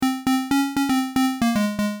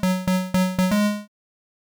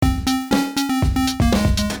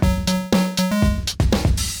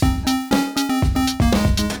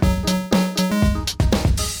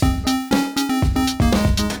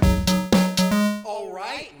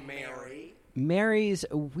Marys,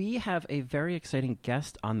 we have a very exciting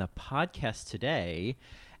guest on the podcast today,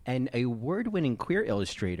 an award-winning queer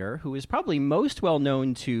illustrator who is probably most well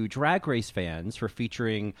known to Drag Race fans for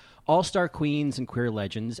featuring all-star queens and queer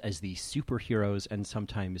legends as the superheroes and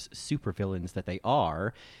sometimes supervillains that they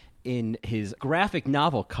are in his graphic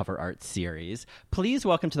novel cover art series. Please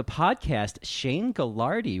welcome to the podcast, Shane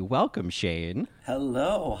Gallardi. Welcome, Shane.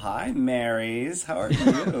 Hello. Hi, Marys. How are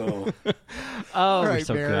you? Oh, right, we're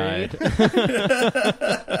so Mary. good.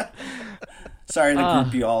 Sorry to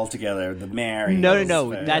group you all together. The Marys.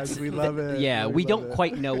 No. But- That's we love it. Yeah, we love don't it.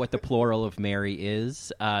 quite know what the plural of Mary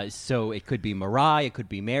is. So it could be Mariah, it could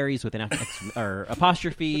be Marys with an or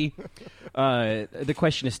apostrophe. The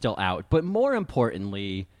question is still out. But more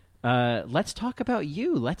importantly, let's talk about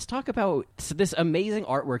you. Let's talk about this amazing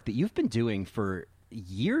artwork that you've been doing for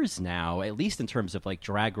years now, at least in terms of like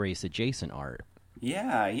Drag Race adjacent art.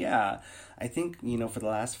 Yeah. I think, for the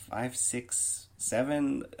last 5, 6,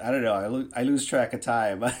 7, I don't know. I lose track of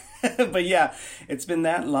time. But yeah, it's been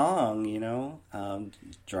that long,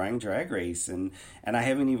 drawing Drag Race. And I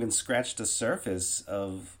haven't even scratched the surface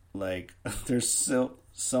of, like, there's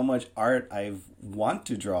so much art I want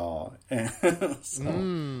to draw.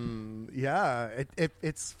 Yeah,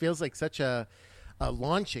 it feels like such a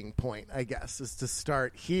launching point, I guess, is to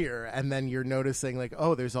start here, and then you're noticing like,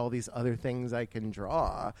 oh, there's all these other things I can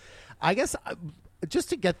draw. I guess just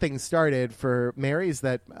to get things started for Marys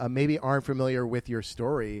that maybe aren't familiar with your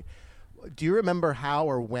story, do you remember how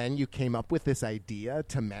or when you came up with this idea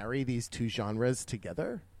to marry these two genres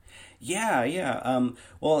together? Yeah.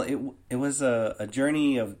 Well, it was a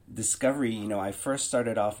journey of discovery. I first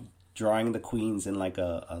started off drawing the queens in like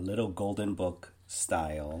a little golden book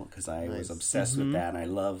style because I was obsessed with that. And I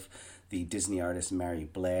love the Disney artist Mary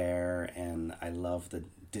Blair, and I love the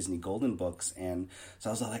Disney Golden Books. And so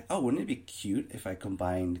I was like, oh, wouldn't it be cute if I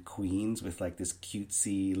combined queens with like this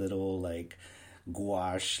cutesy little like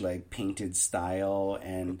gouache like painted style?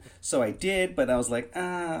 And so I did, but I was like,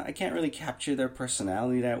 I can't really capture their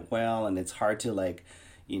personality that well, and it's hard to like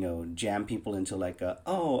jam people into like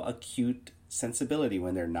a cute sensibility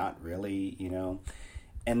when they're not really.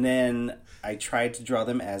 And then I tried to draw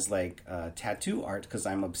them as like tattoo art because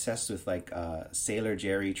I'm obsessed with like Sailor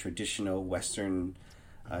Jerry traditional Western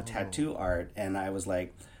tattoo art, and I was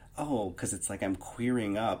like, because it's like I'm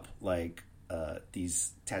queering up like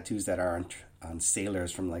these tattoos that are on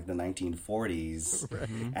sailors from like the 1940s. Right.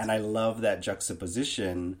 And I love that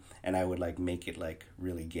juxtaposition, and I would like make it like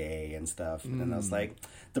really gay and stuff. And then I was like,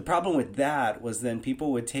 the problem with that was then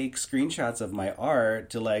people would take screenshots of my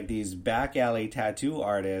art to like these back alley tattoo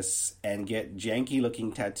artists and get janky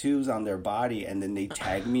looking tattoos on their body, and then they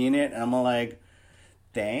tag me in it, and I'm like,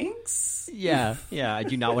 thanks. Yeah. I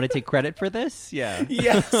do not want to take credit for this. Yeah.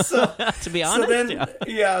 So to be honest.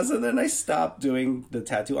 So then I stopped doing the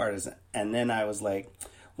tattoo artist, and then I was like,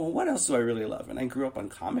 well, what else do I really love? And I grew up on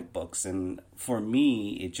comic books, and for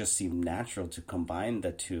me, it just seemed natural to combine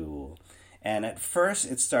the two. And at first,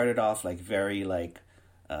 it started off like very like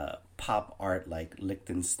pop art, like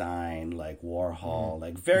Lichtenstein, like Warhol,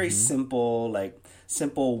 like very simple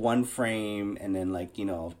one frame, and then like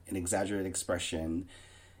an exaggerated expression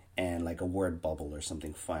and like a word bubble or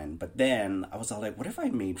something fun. But then I was all like, what if I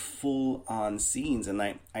made full on scenes? And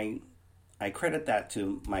I credit that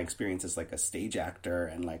to my experience as like a stage actor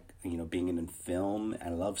and like being in film. I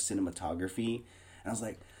love cinematography, and I was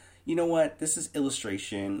like, you know what? This is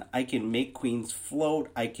illustration. I can make queens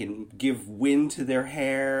float. I can give wind to their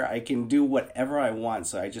hair. I can do whatever I want.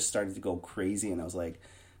 So I just started to go crazy, and I was like,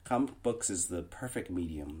 comic books is the perfect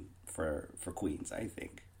medium for queens, I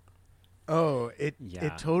think. Oh, it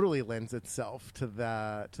totally lends itself to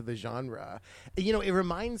the genre. It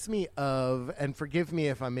reminds me of, and forgive me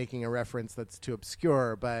if I'm making a reference that's too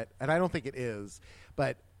obscure, and I don't think it is,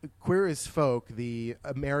 but Queer as Folk, the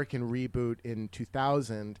American reboot in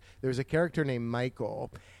 2000, there's a character named Michael,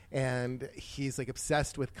 and he's like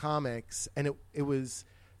obsessed with comics, and it was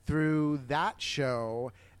through that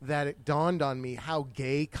show that it dawned on me how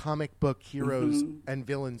gay comic book heroes and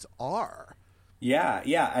villains are. Yeah,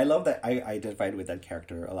 I love that. I identified with that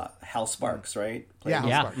character a lot. Hal Sparks, right? Hal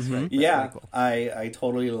Sparks, right? Yeah, cool. I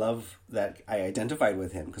totally love that. I identified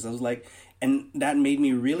with him because I was like, and that made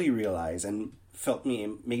me really realize and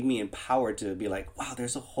made me empowered to be like, wow,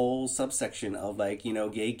 there's a whole subsection of like,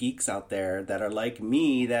 gay geeks out there that are like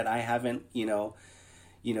me that I haven't,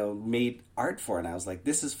 made art for. And I was like,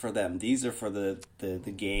 this is for them. These are for the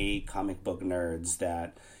gay comic book nerds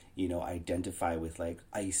that, identify with like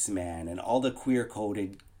Iceman and all the queer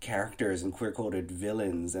coded characters and queer coded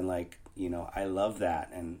villains. And like, I love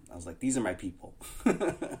that. And I was like, these are my people.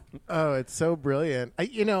 Oh, it's so brilliant.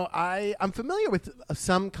 I'm familiar with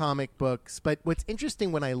some comic books, but what's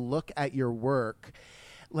interesting when I look at your work,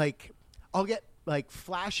 like I'll get like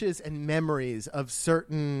flashes and memories of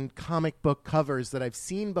certain comic book covers that I've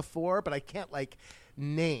seen before, but I can't like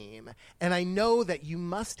name. And I know that you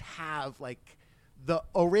must have like the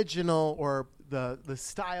original or the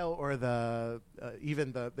style or the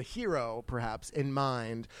even the hero perhaps in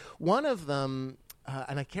mind. One of them,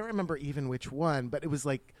 and I can't remember even which one, but it was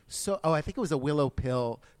like I think it was a Willow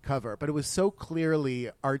Pill cover, but it was so clearly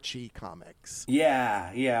Archie comics.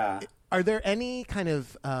 Yeah. Are there any kind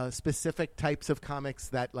of specific types of comics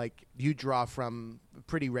that like you draw from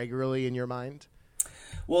pretty regularly in your mind?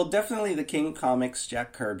 Well, definitely the King of Comics,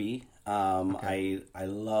 Jack Kirby. Okay. I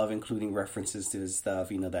love including references to his stuff,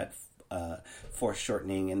 that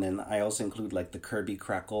foreshortening, and then I also include like the Kirby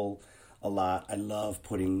Crackle a lot. I love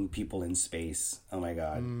putting people in space. Oh my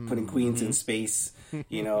god, putting queens in space.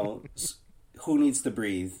 Who needs to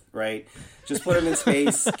breathe, right? Just put them in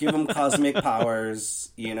space, give them cosmic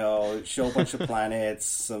powers, show a bunch of planets,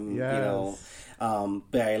 some,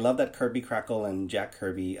 but I love that Kirby Crackle and Jack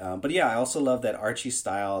Kirby. But yeah, I also love that Archie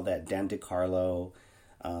style, that Dan DeCarlo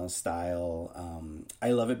style.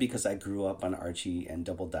 I love it because I grew up on Archie and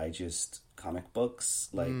Double Digest comic books.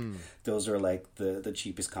 Like those are like the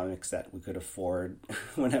cheapest comics that we could afford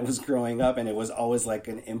when I was growing up, and it was always like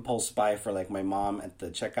an impulse buy for like my mom at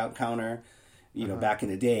the checkout counter. Back in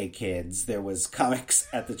the day, kids, there was comics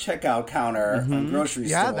at the checkout counter on grocery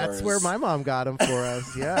stores. Yeah, that's where my mom got them for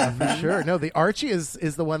us. Yeah, for sure. No, the Archie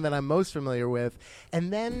is the one that I'm most familiar with.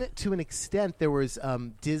 And then, to an extent, there was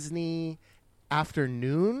Disney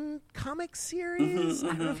Afternoon comic series. I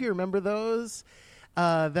don't know if you remember those.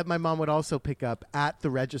 That my mom would also pick up at the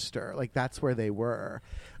register. Like, that's where they were.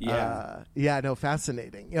 Yeah. No,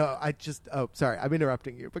 fascinating. Sorry, I'm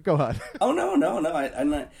interrupting you, but go on. Oh, no. I'm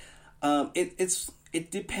not... It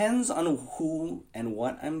depends on who and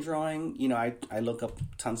what I'm drawing. I look up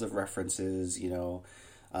tons of references.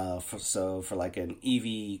 For like an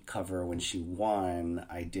Eevee cover when she won,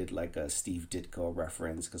 I did like a Steve Ditko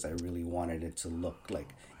reference because I really wanted it to look like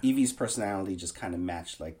Eevee's personality just kind of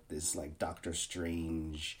matched like this like Doctor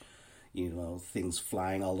Strange, things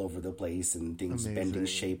flying all over the place and things bending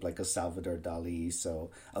shape like a Salvador Dali. So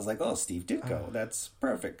I was like, oh, Steve Ditko, that's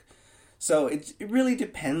perfect. So it really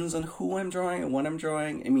depends on who I'm drawing and what I'm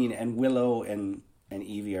drawing. I mean, and Willow and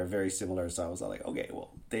Eevee are very similar. So I was like, okay,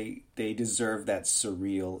 well, they deserve that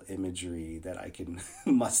surreal imagery that I can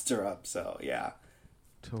muster up. So, yeah.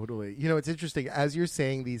 Totally. It's interesting. As you're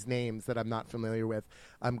saying these names that I'm not familiar with,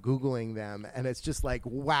 I'm Googling them, and it's just like,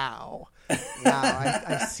 wow.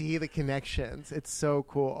 I see the connections. It's so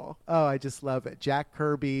cool. Oh, I just love it. Jack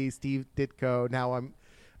Kirby, Steve Ditko. Now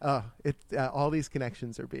all these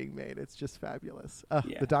connections are being made. It's just fabulous.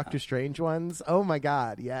 The Doctor Strange ones. Oh my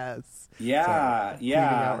God, yes. Yeah, Cleaning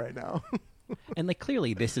out right now. And like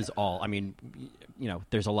clearly, this is all. I mean,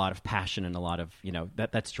 there's a lot of passion and a lot of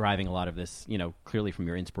that's driving a lot of this. Clearly from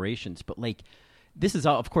your inspirations, but like this is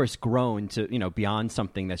all, of course, grown to beyond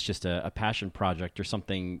something that's just a passion project or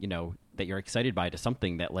something that you're excited by to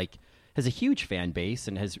something that like has a huge fan base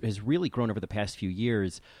and has really grown over the past few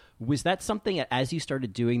years. Was that something that as you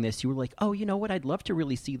started doing this, you were like, oh, you know what, I'd love to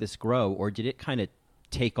really see this grow? Or did it kind of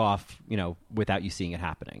take off, without you seeing it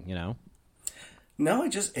happening, No, it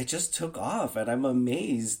just took off. And I'm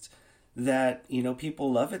amazed that,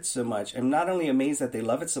 people love it so much. I'm not only amazed that they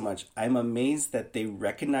love it so much, I'm amazed that they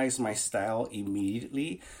recognize my style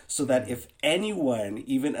immediately. So that if anyone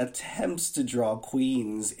even attempts to draw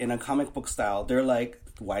queens in a comic book style, they're like,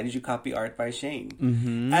 why did you copy art by Shane?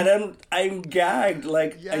 And I'm gagged.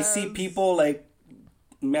 Like, yes. I see people like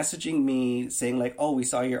messaging me saying like, oh, we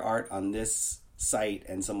saw your art on this site,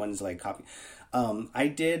 and someone's like copying.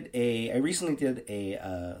 I recently did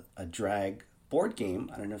a drag board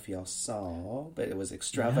game. I don't know if y'all saw, but it was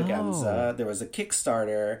Extravaganza. No. There was a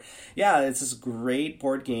Kickstarter. Yeah, it's this great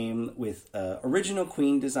board game with original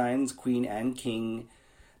queen designs, queen and king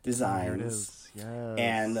designs. There it is. Yes.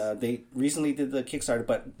 And they recently did the Kickstarter,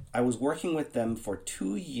 but I was working with them for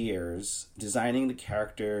 2 years, designing the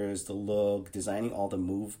characters, the look, designing all the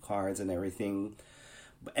move cards and everything.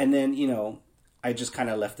 And then, I just kind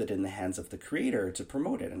of left it in the hands of the creator to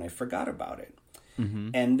promote it, and I forgot about it.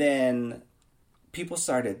 And then people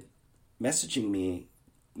started messaging me.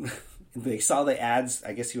 They saw the ads.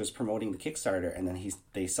 I guess he was promoting the Kickstarter, and then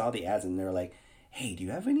they saw the ads, and they're like, hey, do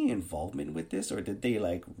you have any involvement with this, or did they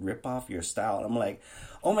like rip off your style? And I'm like,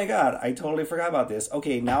 oh my God, I totally forgot about this.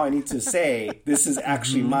 Okay, now I need to say this is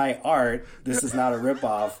actually my art. This is not a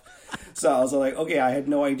ripoff. So I was like, okay, I had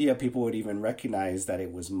no idea people would even recognize that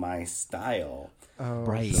it was my style. Oh,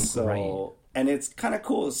 right. So, right. And it's kind of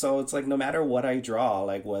cool. So it's like no matter what I draw,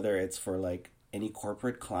 like whether it's for like any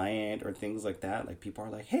corporate client or things like that, like people are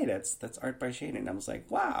like, hey, that's art by Shaden. And I was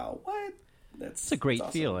like, wow, what? It's a great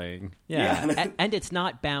awesome. Feeling. Yeah. and it's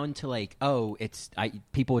not bound to like,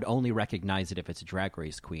 people would only recognize it if it's a Drag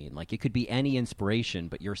Race queen. Like it could be any inspiration,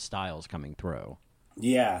 but your style's coming through.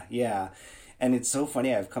 Yeah, yeah. And it's so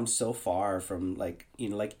funny. I've come so far from like,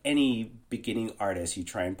 like any beginning artist, you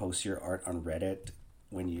try and post your art on Reddit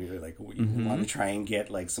when you're like, you want to try and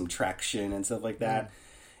get like some traction and stuff like that.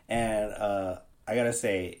 And I gotta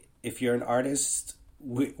say, if you're an artist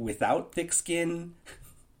without thick skin,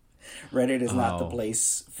 Reddit is not the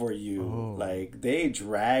place for you. Like they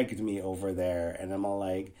dragged me over there, and I'm all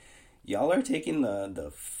like, y'all are taking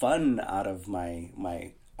the fun out of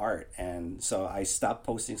my art. And so I stopped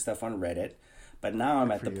posting stuff on Reddit, but now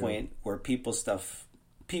I'm at the point where people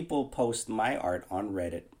post my art on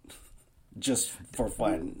Reddit just for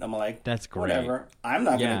fun. I'm like, that's great. Whatever. I'm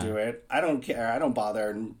not gonna do it. I don't care. I don't bother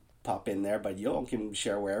and pop in there, but y'all can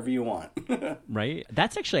share wherever you want. Right.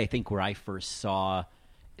 That's actually, I think, where I first saw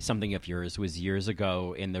something of yours was years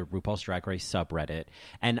ago in the RuPaul's Drag Race subreddit.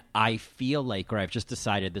 And I feel like, or I've just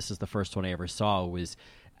decided this is the first one I ever saw, was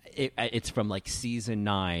it's from like season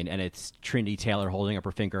 9, and it's Trinity Taylor holding up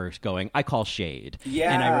her finger going, I call shade.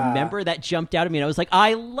 Yeah. And I remember that jumped out at me, and I was like,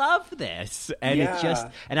 I love this. And it just,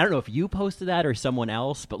 and I don't know if you posted that or someone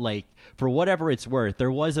else, but like, for whatever it's worth,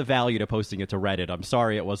 there was a value to posting it to Reddit. I'm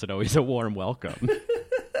sorry it wasn't always a warm welcome.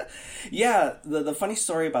 Yeah, the funny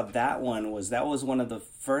story about that one was one of the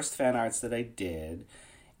first fan arts that I did.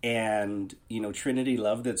 And, Trinity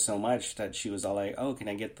loved it so much that she was all like, oh, can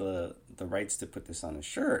I get the rights to put this on a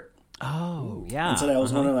shirt? Oh, yeah. And so that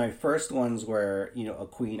was one of my first ones where, a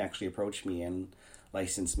queen actually approached me and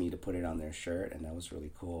licensed me to put it on their shirt. And that was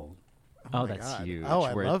really cool. Oh, that's huge. Oh,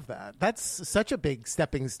 I love that. That's such a big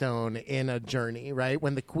stepping stone in a journey, right?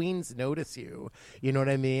 When the queens notice you, you know what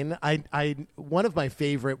I mean? I one of my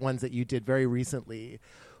favorite ones that you did very recently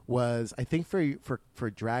was, I think for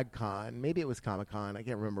DragCon, maybe it was Comic-Con, I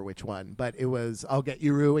can't remember which one, but it was I'll Get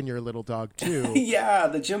Yuru and Your Little Dog Too. Yeah,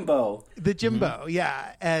 the Jimbo. The Jimbo,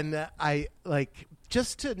 yeah. And I like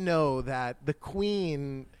just to know that the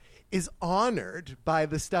queen is honored by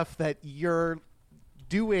the stuff that you're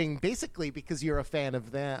doing basically because you're a fan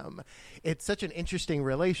of them. It's such an interesting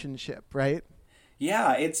relationship, right?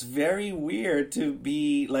 Yeah, it's very weird to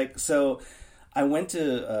be like, so I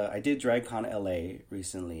did DragCon LA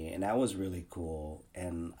recently, and that was really cool.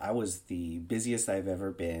 And I was the busiest I've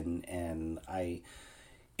ever been. And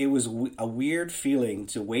it was a weird feeling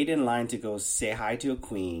to wait in line to go say hi to a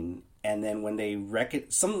queen. And then when they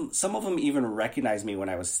some of them even recognized me when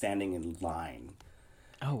I was standing in line.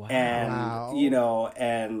 Oh, wow.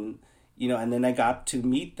 And, and then I got to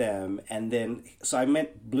meet them. And then, so I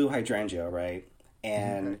met Blue Hydrangea, right?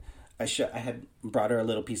 And I had brought her a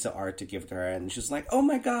little piece of art to give to her. And she was like, oh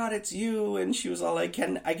my God, it's you. And she was all like,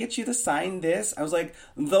 can I get you to sign this? I was like,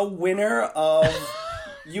 the winner of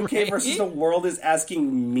UK versus the World is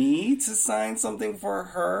asking me to sign something for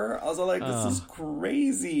her. I was all like, this is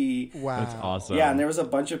crazy. Wow. That's awesome. Yeah, and there was a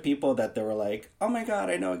bunch of people that they were like, oh my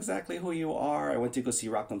God, I know exactly who you are. I went to go see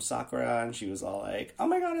Rock'em Sakura, and she was all like, oh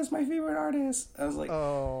my God, it's my favorite artist. I was like,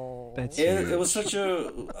 oh, that's it was such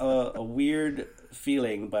a weird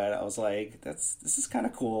feeling, but I was like, this is kind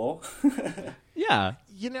of cool. Yeah.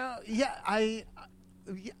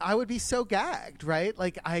 I would be so gagged, right?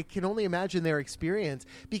 Like, I can only imagine their experience,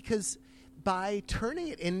 because by turning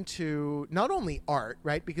it into not only art,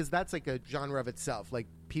 right? Because that's like a genre of itself, like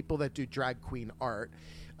people that do drag queen art.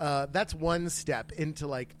 That's one step into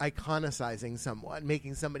like iconicizing someone,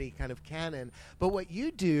 making somebody kind of canon. But what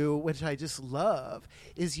you do, which I just love,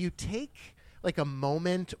 is you take like a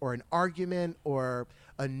moment or an argument or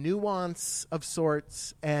a nuance of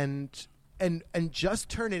sorts and just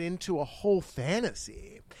turn it into a whole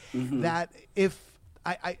fantasy that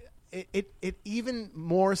it even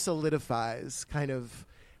more solidifies kind of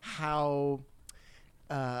how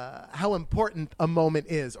important a moment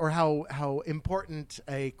is, or how important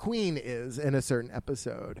a queen is in a certain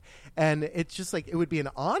episode. And it's just like, it would be an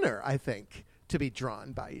honor, I think, to be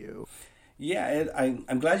drawn by you. Yeah,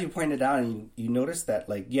 I'm glad you pointed out and you noticed that,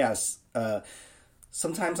 like, yes,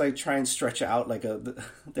 sometimes I try and stretch out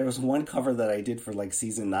there was one cover that I did for like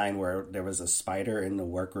season 9 where there was a spider in the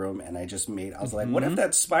workroom, and I was like, what if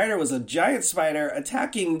that spider was a giant spider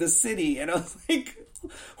attacking the city? And I was like,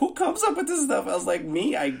 who comes up with this stuff? I was like,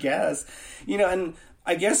 me, I guess. And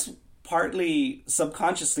I guess partly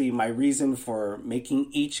subconsciously my reason for making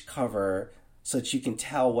each cover so that you can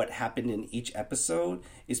tell what happened in each episode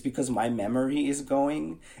is because my memory is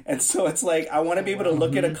going. And so it's like, I want to be able to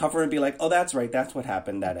look at a cover and be like, oh, that's right. That's what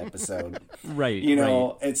happened that episode. Right.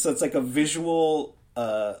 Right. It's like a visual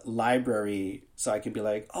library. So I can be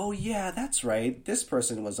like, oh yeah, that's right. This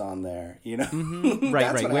person was on there, Mm-hmm.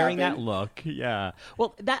 Right. Wearing that look. Yeah.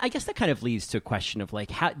 Well, I guess that kind of leads to a question of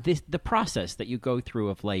like how the process that you go through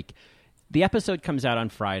of like, the episode comes out on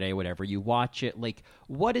Friday, whatever, you watch it, like,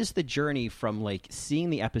 what is the journey from, like, seeing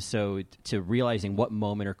the episode to realizing what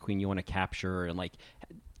moment or queen you want to capture? And, like,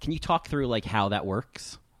 can you talk through, like, how that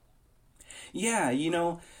works? Yeah,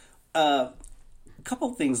 a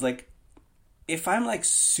couple things, like, if I'm, like,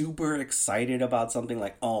 super excited about something,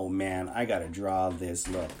 like, oh, man, I gotta draw this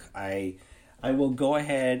look, I will go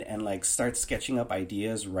ahead and, like, start sketching up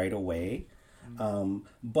ideas right away.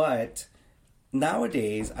 But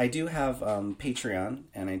nowadays, I do have Patreon,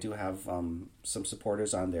 and I do have some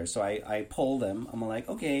supporters on there. So I poll them. I'm like,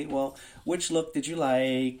 okay, well, which look did you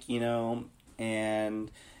like, And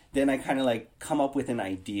then I kind of like come up with an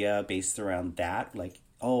idea based around that. Like,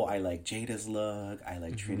 oh, I like Jada's look. I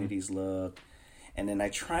like Trinity's look. And then I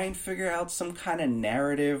try and figure out some kind of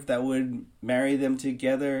narrative that would marry them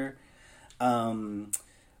together.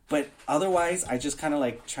 But otherwise, I just kind of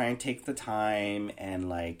like try and take the time and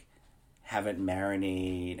like have it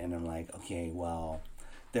marinate, and I'm like, okay, well,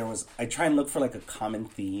 I try and look for like a common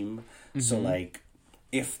theme. So like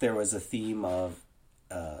if there was a theme of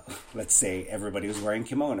let's say everybody was wearing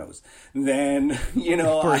kimonos, then I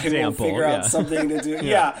will figure out something to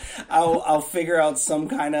do. I'll figure out some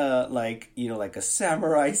kind of like like a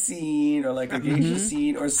samurai scene or like a geisha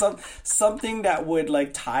scene or something that would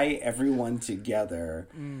like tie everyone together.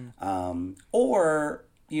 Or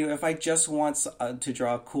if I just want to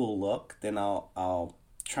draw a cool look, then I'll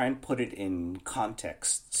try and put it in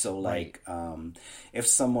context. So like if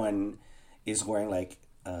someone is wearing like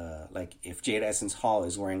if Jada Essence Hall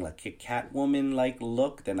is wearing like a Catwoman like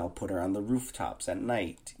look, then I'll put her on the rooftops at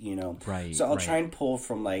night, Right. So I'll try and pull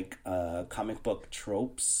from like comic book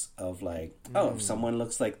tropes of like, if someone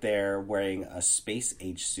looks like they're wearing a space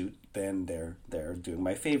age suit, then they're doing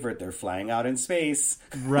my favorite. They're flying out in space.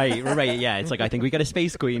 Right. Yeah, it's like I think we got a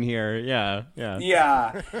space queen here. Yeah.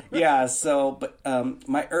 So, but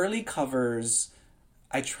my early covers,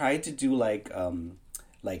 I tried to do like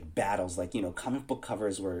battles, like comic book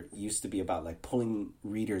covers used to be about like pulling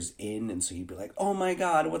readers in, and so you'd be like, oh my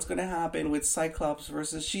god, what's gonna happen with Cyclops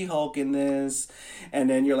versus She-Hulk in this, and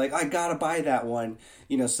then you're like, I gotta buy that one,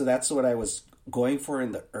 so that's what I was going for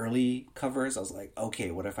in the early covers. I was like,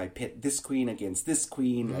 okay, what if I pit this queen against this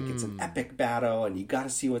queen, like it's an epic battle and you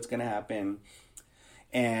gotta see what's gonna happen.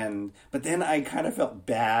 But then I kind of felt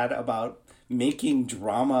bad about making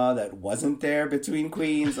drama that wasn't there between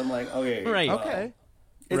queens. I'm like, okay, okay.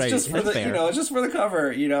 It's just for the, it's just for the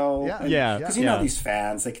cover, Yeah. Because these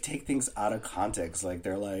fans, they take things out of context. Like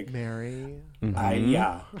they're like, Mary.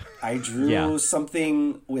 I drew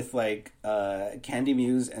something with like Candy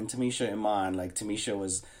Muse and Tamisha Iman. Like Tamisha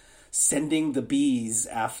was sending the bees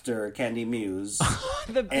after Candy Muse.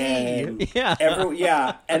 The bee. And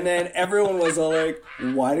and then everyone was all like,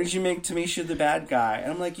 why did you make Tamisha the bad guy?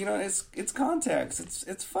 And I'm like, it's context.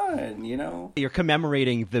 It's fun, You're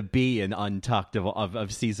commemorating the bee in Untucked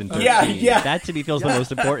of season 13. Yeah. That to me feels the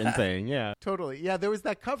most important thing. Yeah. Totally. Yeah, there was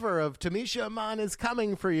that cover of Tamisha Iman is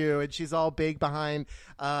coming for you, and she's all big behind,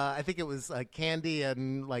 I think it was Candy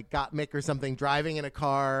and like Gottmik or something driving in a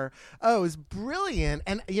car. Oh, it was brilliant.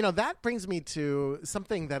 And, that brings me to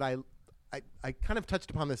something that I kind of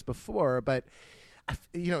touched upon this before, but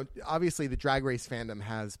obviously the Drag Race fandom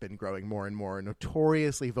has been growing more and more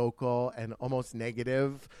notoriously vocal and almost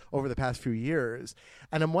negative over the past few years.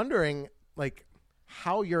 And I'm wondering, like,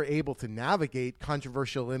 how you're able to navigate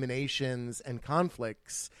controversial eliminations and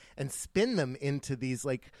conflicts and spin them into these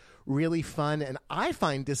like really fun and I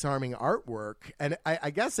find disarming artwork. And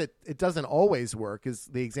I guess it doesn't always work, is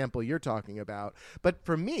the example you're talking about. But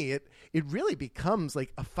for me, it really becomes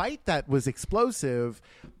like a fight that was explosive,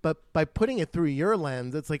 but by putting it through your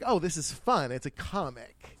lens, it's like, oh, this is fun. It's a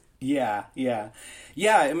comic. Yeah.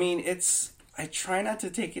 I mean, I try not to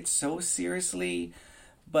take it so seriously,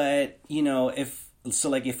 but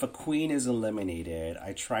if a queen is eliminated,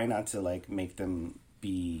 I try not to like make them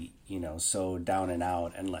be, you know, so down and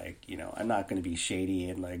out, and like, you know, I'm not going to be shady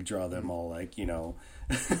and like draw them all like, you know,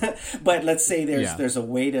 but let's say there's a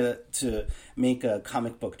way to make a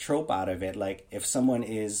comic book trope out of it. Like if someone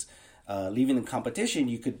is leaving the competition,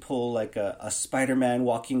 you could pull like a Spider-Man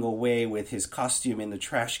walking away with his costume in the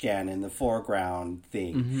trash can in the foreground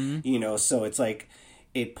thing, you know, so it's like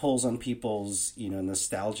it pulls on people's, you know,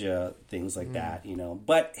 nostalgia, things like that, you know.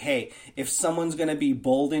 But hey, if someone's going to be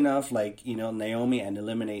bold enough, like, you know, Naomi, and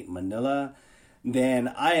eliminate Manila, then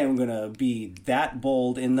I am going to be that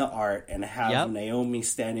bold in the art and have Naomi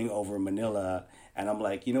standing over Manila. And I'm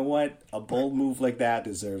like, you know what? A bold move like that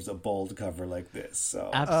deserves a bold cover like this.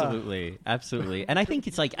 So absolutely. And I think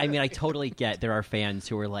it's like, I mean, I totally get there are fans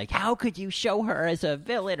who are like, how could you show her as a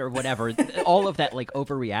villain or whatever? All of that like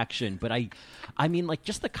overreaction. But I mean, like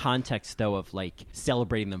just the context though of like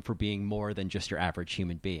celebrating them for being more than just your average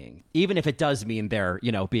human being, even if it does mean they're,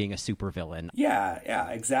 you know, being a super villain. Yeah,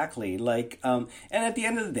 exactly. Like, and at the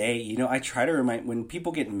end of the day, you know, I try to remind when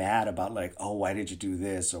people get mad about like, oh, why did you do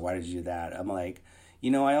this or why did you do that? I'm like, you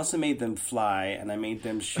know, I also made them fly and I made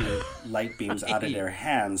them shoot light beams out of their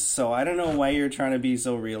hands. So I don't know why you're trying to be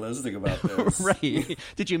so realistic about this. Right.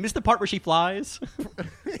 Did you miss the part where she flies?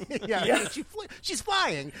 Yeah. She's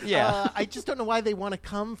flying. Yeah. I just don't know why they want to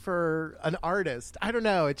come for an artist. I don't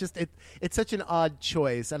know. It's such an odd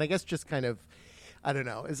choice. And I guess just kind of, I don't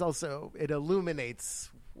know, is also, it illuminates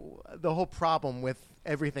the whole problem with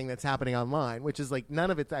everything that's happening online, which is like none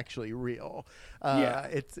of it's actually real. I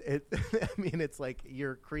mean, it's like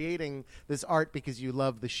you're creating this art because you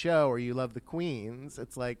love the show or you love the queens.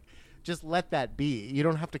 It's like, just let that be. You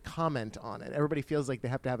don't have to comment on it. Everybody feels like they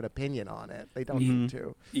have to have an opinion on it. They don't need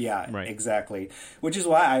to. Yeah, right. Exactly. Which is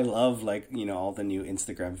why I love, like, you know, all the new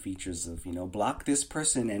Instagram features of, you know, block this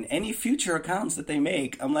person and any future accounts that they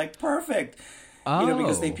make. I'm like, perfect. Oh. You know,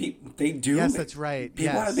 because they do. Yes, that's right.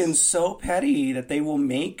 People have been so petty that they will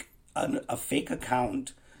make a fake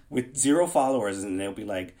account with 0 followers, and they'll be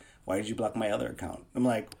like, "Why did you block my other account?" I'm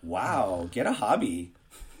like, "Wow, get a hobby."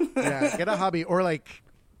 Yeah, get a hobby, or like,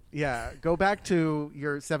 yeah, go back to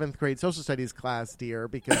your 7th grade social studies class, dear,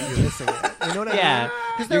 because you're missing it. You know what I mean?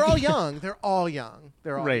 Because they're all young. They're all young.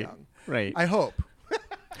 Young. Right. I hope.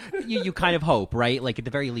 You kind of hope, right? Like at the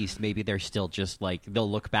very least, maybe they're still just like they'll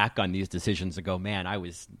look back on these decisions and go, "Man, I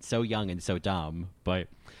was so young and so dumb." But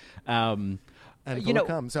and you know,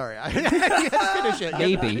 come. Sorry, I finish it.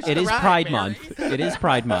 Maybe it is Pride Month. It is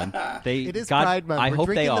Pride Month. It is Pride Month. I hope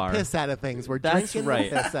they are. We're drinking the piss out of things. That's right.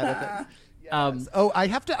 The piss out of things. Yes. I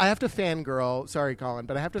have to fangirl. Sorry, Colin,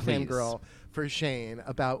 but I have to fangirl for Shane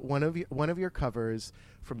about one of your covers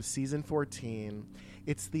from season 14.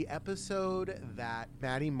 It's the episode that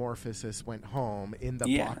Maddie Morphosis went home in the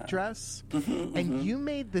block dress, and you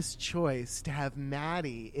made this choice to have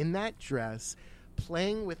Maddie in that dress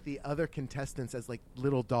playing with the other contestants as like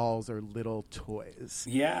little dolls or little toys.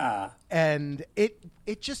 Yeah, and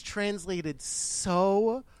it just translated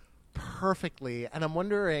so perfectly, and I'm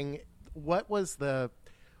wondering what was the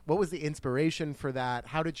inspiration for that?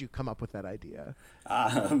 How did you come up with that idea?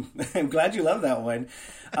 I'm glad you love that one.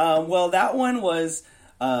 Well, that one was,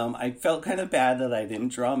 I felt kind of bad that I didn't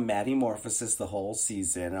draw Maddie Morphosis the whole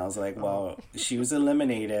season. I was like, well, she was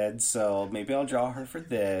eliminated, so maybe I'll draw her for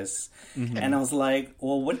this. And I was like,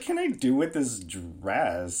 well, what can I do with this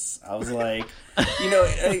dress? I was like,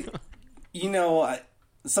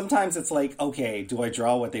 sometimes it's like, okay, do I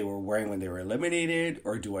draw what they were wearing when they were eliminated,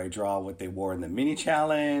 or do I draw what they wore in the mini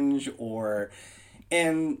challenge?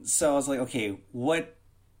 And so I was like, okay,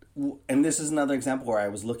 and this is another example where I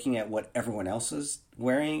was looking at what everyone else was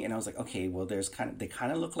wearing, and I was like, okay, well, they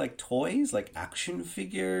kind of look like toys, like action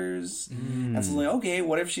figures. And so I was like, okay,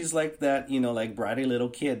 what if she's like that, you know, like bratty little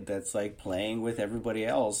kid that's like playing with everybody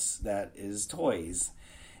else that is toys?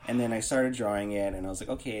 And then I started drawing it, and I was like,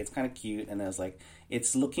 okay, it's kind of cute. And I was like,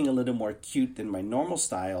 it's looking a little more cute than my normal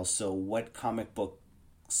style. So what comic book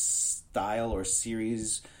style or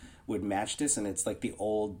series would match this? And it's like the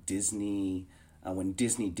old Disney, when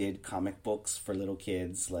Disney did comic books for little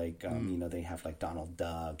kids, like, you know, they have like Donald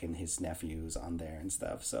Duck and his nephews on there and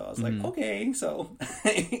stuff. So I was like, okay. So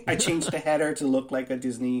I changed the header to look like a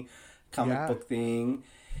Disney comic book thing.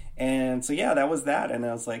 And so, yeah, that was that. And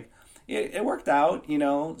I was like, it worked out, you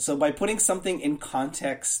know. So by putting something in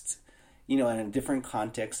context, you know, in a different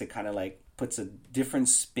context, it kind of like puts a different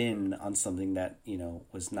spin on something that,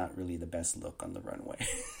 was not really the best look on the runway.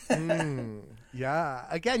 Yeah.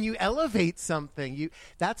 Again, you elevate something.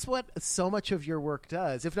 That's what so much of your work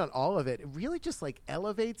does, if not all of it. It really just like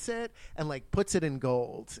elevates it and like puts it in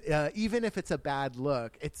gold. Even if it's a bad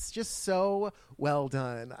look, it's just so well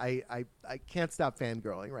done. I can't stop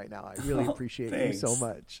fangirling right now. I really appreciate you so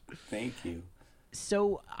much. Thank you.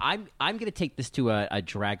 So I'm going to take this to a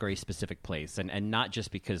Drag Race specific place, and not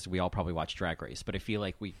just because we all probably watch Drag Race, but I feel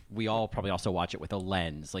like we all probably also watch it with a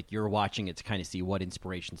lens. Like, you're watching it to kind of see what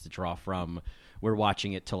inspirations to draw from. We're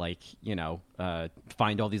watching it to, like,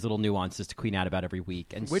 find all these little nuances to queen out about every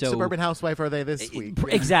week. And which Suburban Housewife are they this week?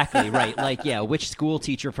 Exactly, right. Like, yeah, which school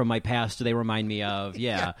teacher from my past do they remind me of?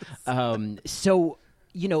 Yeah. Yes. So,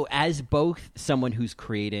 as both someone who's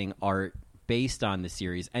creating art based on the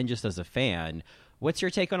series and just as a fan, what's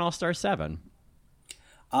your take on All Star 7?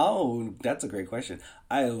 Oh, that's a great question.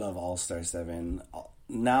 I love All Star 7.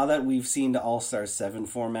 Now that we've seen the All Star 7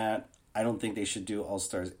 format, I don't think they should do All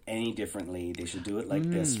Stars any differently. They should do it like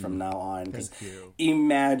this from now on. Because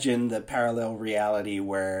imagine the parallel reality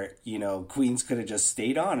where, queens could have just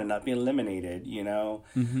stayed on and not been eliminated,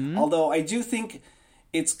 Although I do think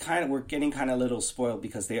we're getting kind of a little spoiled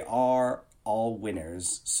because they are all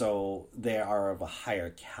winners, so they are of a higher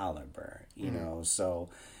caliber, so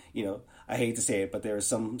I hate to say it, but there are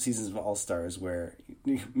some seasons of All Stars where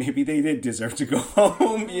maybe they did deserve to go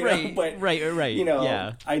home, but right,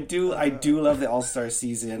 yeah. I do love the All Star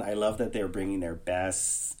season. I love that they're bringing their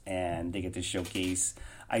best and they get to showcase.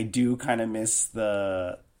 I do kind of miss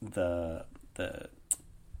the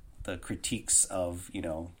critiques of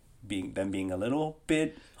being a little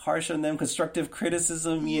bit harsh on them, constructive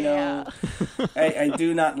criticism, know. I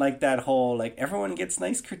do not like that whole, like, everyone gets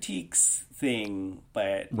nice critiques thing,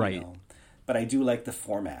 but, but I do like the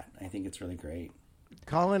format. I think it's really great.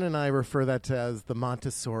 Colin and I refer that to as the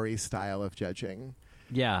Montessori style of judging.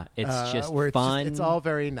 Yeah, it's just where fun. It's all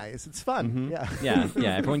very nice. It's fun. Mm-hmm.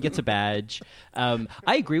 Yeah. Everyone gets a badge. I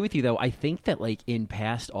agree with you, though. I think that, like, in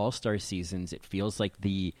past All-Star seasons, it feels like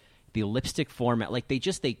the lipstick format, like they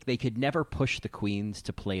could never push the queens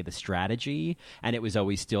to play the strategy, and it was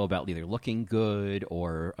always still about either looking good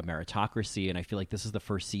or a meritocracy. And I feel like this is the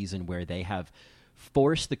first season where they have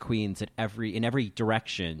forced the queens in every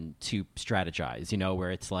direction to strategize,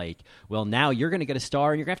 where it's like, well, now you're going to get a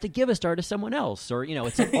star and you're going to have to give a star to someone else, or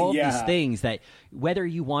it's like all these things that whether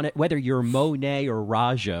you want it, whether you're Monet or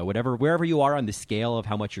Raja, wherever you are on the scale of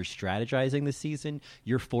how much you're strategizing this season,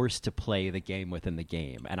 you're forced to play the game within the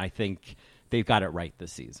game. And I think they've got it right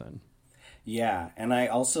this season. Yeah, and I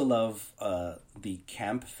also love the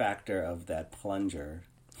camp factor of that plunger.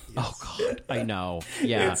 Oh God, I know.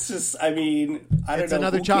 Yeah, it's just. I mean, I don't know. It's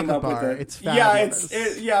another chocolate bar. It's fabulous.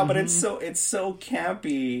 But it's so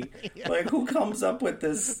campy. Yeah. Like, who comes up with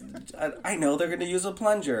this? I know they're going to use a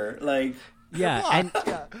plunger. Like, yeah,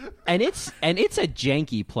 and it's a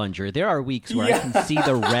janky plunger. There are weeks where I can see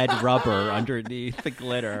the red rubber underneath the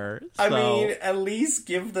glitter. So. I mean, at least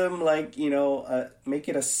give them, like, make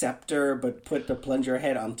it a scepter, but put the plunger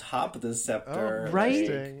head on top of the scepter. Oh,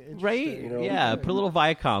 right, right. Yeah, put a little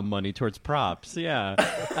Viacom money towards props. Yeah,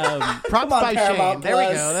 props by Shane. There we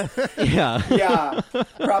go. Yeah.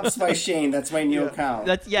 Props by Shane. That's my new account.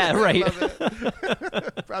 That's right.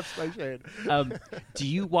 Props by Shane. Do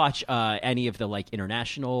you watch any of the, like,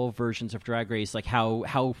 international versions of Drag Race? Like,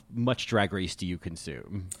 how much Drag Race do you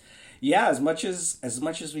consume? Yeah, as much as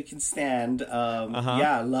we can stand.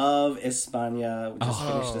 Yeah, love España. We just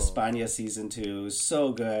finished España season 2.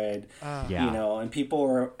 So good. And people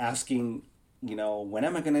were asking, when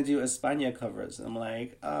am I going to do España covers? And I'm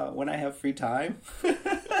like, when I have free time.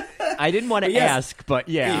 I didn't want to ask, but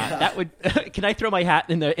that would. Can I throw my hat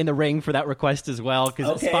in the ring for that request as well?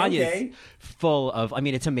 Because España is full of. I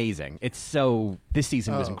mean, it's amazing. It's so. This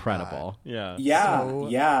season was incredible. Yeah.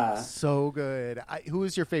 So good. Who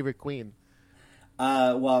was your favorite queen?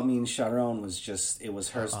 Well, I mean, Sharon was just. It was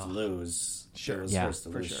hers to lose. Sure. It was hers to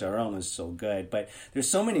lose. Sure. Sharon was so good, but there's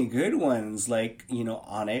so many good ones, like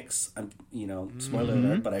Onyx. Spoiler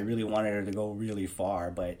alert, but I really wanted her to go really far,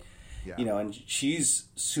 but. And she's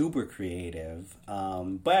super creative.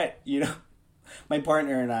 But, my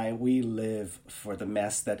partner and I, we live for the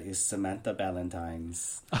mess that is Samantha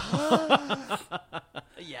Ballantyne's.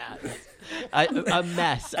 Yeah. A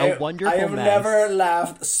mess. A wonderful mess. I have never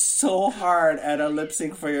laughed so hard at a lip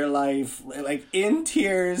sync for your life. Like, in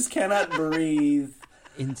tears, cannot breathe.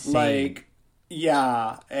 Insane. Like,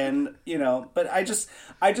 and, but I just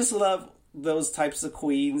love those types of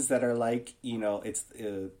queens that are like, it's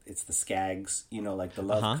the Skags, like the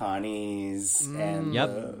Love Connies and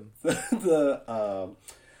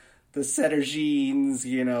the setter jeans,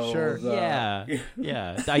 you know. Sure.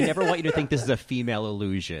 Yeah. I never want you to think this is a female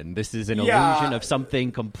illusion. This is an illusion of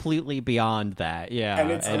something completely beyond that. Yeah,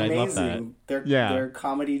 and it's amazing. I love that. They're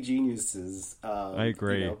comedy geniuses. I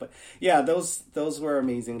agree. You know, but yeah, those were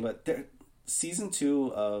amazing. But season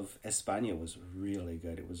 2 of España was really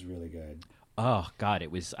good. It was really good. Oh, God,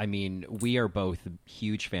 it was, I mean, we are both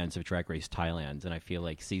huge fans of Drag Race Thailand, and I feel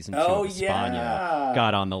like season 2 of España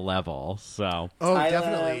got on the level, so. Oh, Thailand.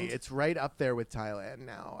 Definitely. It's right up there with Thailand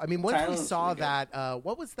now. I mean, once we saw that,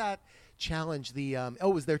 what was that challenge? It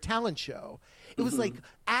was their talent show. It was like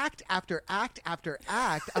act after act after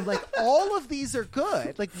act. I'm like, all of these are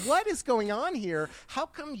good. Like, what is going on here? How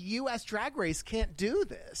come U.S. Drag Race can't do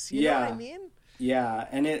this? You know what I mean? Yeah,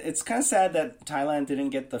 and it's kind of sad that Thailand didn't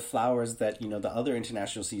get the flowers that, you know, the other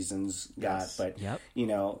international seasons got. But, you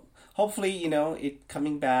know, hopefully, you know, it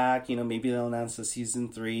coming back, you know, maybe they'll announce a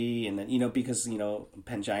season 3. And then, you know, because, you know,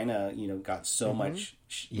 Pangina, you know, got so much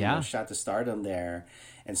shot to stardom there.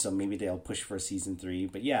 And so maybe they'll push for a season 3.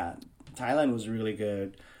 But yeah, Thailand was really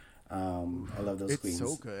good. I love those queens. It's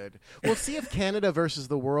so good. We'll see if Canada versus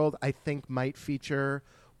the World, I think, might feature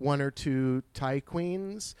 1 or 2 Thai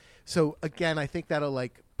queens. So again, I think that'll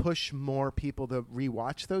like push more people to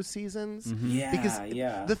rewatch those seasons. Yeah, because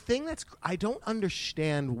the thing I don't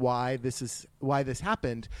understand why this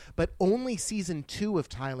happened, but only season 2 of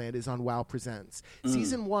Thailand is on WoW Presents.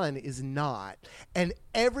 Season 1 is not, and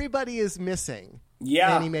everybody is missing.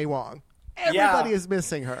 Annie Mae Wong. Everybody is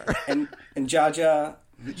missing her. and Jaja.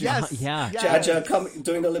 Yes. Jaja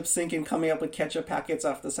doing the lip sync and coming up with ketchup packets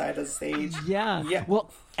off the side of the stage. Yeah.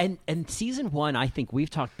 Well, and season 1, I think we've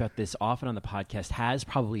talked about this often on the podcast, has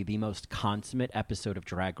probably the most consummate episode of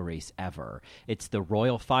Drag Race ever. It's the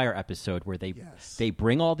Royal Fire episode where they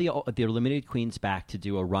bring all the eliminated queens back to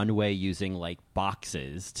do a runway using like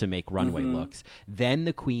boxes to make runway looks. Then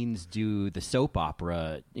the queens do the soap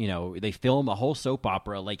opera. You know, they film a whole soap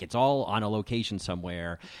opera like it's all on a location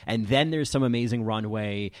somewhere. And then there's some amazing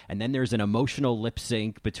runway, and then there's an emotional lip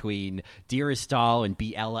sync between Dearest Doll and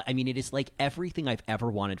Biella. I mean, it is like everything I've ever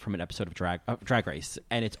wanted from an episode of Drag Race,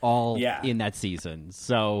 and it's all in that season.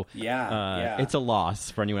 So it's a loss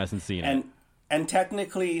for anyone who hasn't seen it. And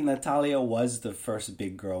technically, Natalia was the first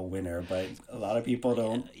big girl winner, but a lot a people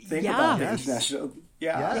don't think about the international.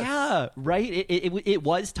 Yeah, right. It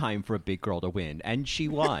was time for a big girl to win, and she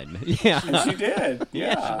won. Yeah, and she did.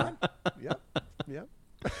 Yeah.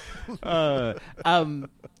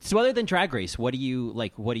 So other than Drag Race, what do you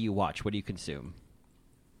like? What do you watch? What do you consume?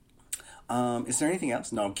 Is there anything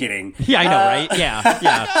else? No, I'm kidding. Yeah, I know, right?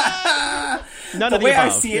 Yeah. None of the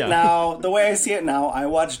above. The way I see it now, I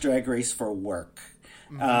watch Drag Race for work.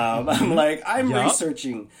 I'm like, I'm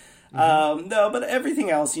researching. No, but everything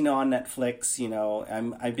else, you know, on Netflix, you know,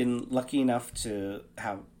 I've been lucky enough to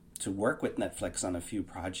work with Netflix on a few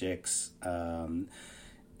projects.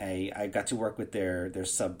 I got to work with their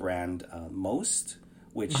sub brand Most,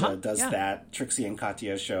 which does that Trixie and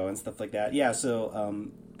Katya show and stuff like that. Yeah, so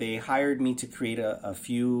they hired me to create a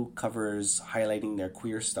few covers highlighting their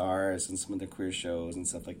queer stars and some of the queer shows and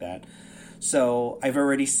stuff like that. So I've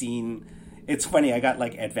already seen. It's funny. I got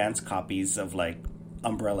like advanced copies of like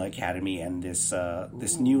Umbrella Academy and this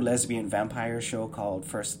new lesbian vampire show called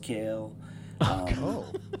First Kill.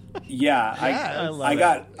 Yeah,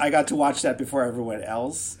 I got to watch that before everyone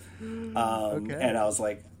else, and I was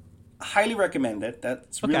like, highly recommend it.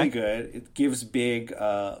 That's really good. It gives big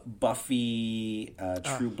Buffy,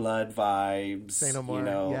 True Blood vibes. Say no more. You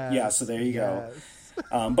know, yes. So there you go.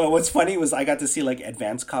 But what's funny was I got to see like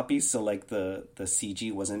advanced copies, so like the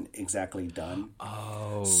CG wasn't exactly done.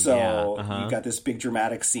 You got this big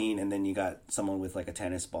dramatic scene, and then you got someone with like a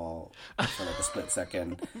tennis ball for like a split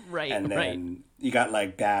second, and then you got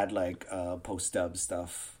like bad like post dub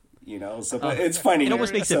stuff. You know, so but it's funny. It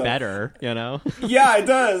almost makes it better, you know. Yeah, it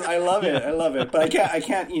does. I love it. But I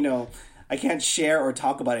can't, you know, I can't share or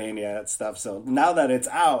talk about any of that stuff. So now that it's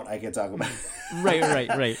out, I can talk about it.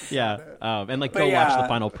 Right. Yeah. And like watch the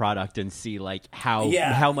final product and see like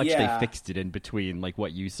how much they fixed it in between like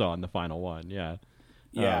what you saw in the final one. Yeah.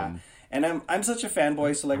 Yeah. And I'm such a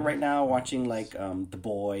fanboy. So like right now watching like The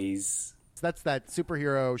Boys. So that's that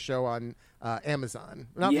superhero show on Amazon.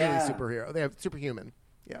 Not really superhero. They have Superhuman.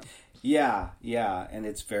 Yeah, and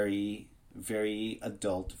it's very, very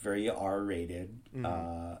adult, very R-rated.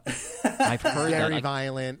 I've heard very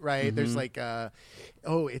violent, right? Mm-hmm. There's like,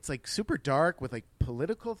 it's like super dark with like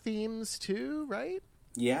political themes too, right?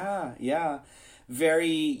 Yeah. Very,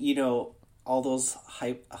 you know, all those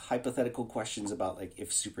hypothetical questions about like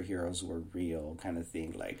if superheroes were real kind of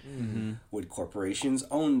thing. Like, would corporations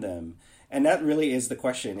own them? And that really is the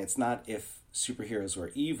question. It's not if superheroes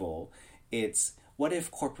were evil. It's what if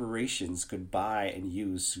corporations could buy and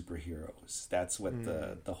use superheroes? That's what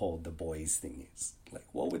the whole The Boys thing is. Like,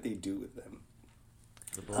 what would they do with them?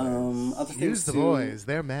 The boys. Other things use the boys.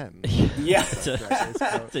 They're men. Yeah.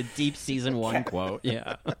 It's a deep season 1 quote.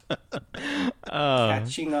 Yeah.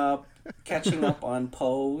 Catching up on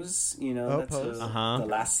Pose. You know, that's Pose. The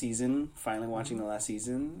last season. Finally watching the last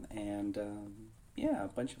season. And, a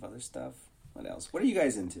bunch of other stuff. What else? What are you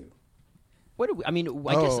guys into? I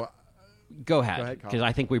guess... Go ahead, because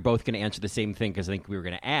I think we're both going to answer the same thing because I think we were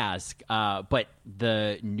going to ask. But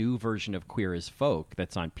the new version of Queer as Folk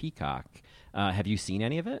that's on Peacock, have you seen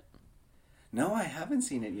any of it? No, I haven't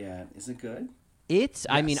seen it yet. Is it good? Yes.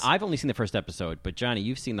 I mean, I've only seen the first episode, but Johnny,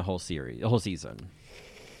 you've seen the whole season.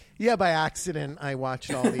 Yeah, by accident, I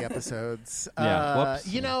watched all the episodes. Whoops.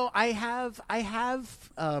 I have.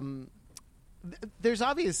 There's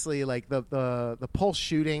obviously like the Pulse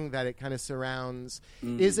shooting that it kind of surrounds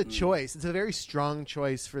is a choice. It's a very strong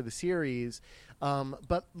choice for the series,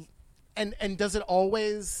 but does it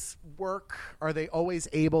always work? Are they always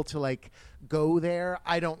able to like go there?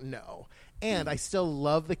 I don't know. And I still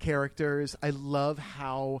love the characters. I love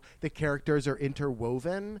how the characters are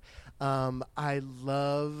interwoven. I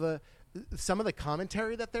love some of the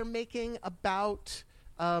commentary that they're making about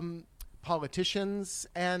politicians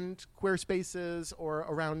and queer spaces or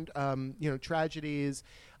around tragedies.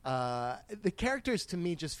 The characters to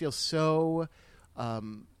me just feel so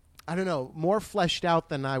I don't know, more fleshed out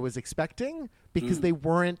than I was expecting because they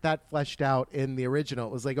weren't that fleshed out in the original.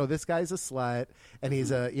 It was like, oh, this guy's a slut and he's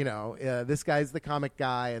this guy's the comic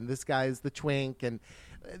guy and this guy's the twink, and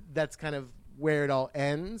that's kind of where it all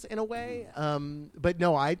ends in a way. But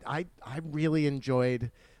no, I really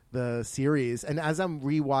enjoyed the series, and as I'm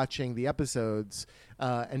rewatching the episodes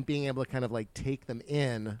and being able to kind of like take them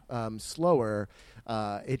in slower,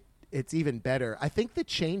 it's even better. I think the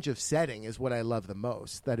change of setting is what I love the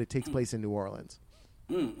most, that it takes place in New Orleans.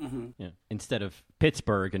 Yeah, instead of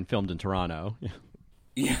Pittsburgh and filmed in Toronto.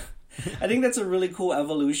 Yeah. I think that's a really cool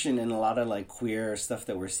evolution in a lot of like queer stuff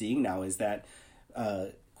that we're seeing now, is that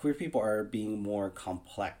queer people are being more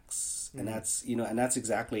complex, and that's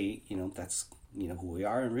exactly that's who we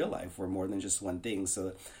are in real life. We're more than just one thing.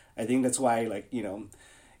 So I think that's why, like,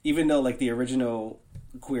 even though like the original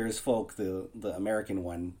Queer as Folk, the American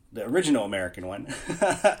one, the original American one,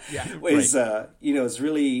 is it's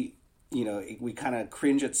really, we kind of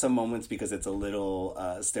cringe at some moments because it's a little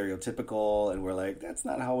stereotypical, and we're like, that's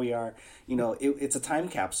not how we are. It's a time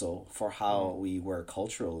capsule for how we were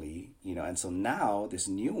culturally, and so now this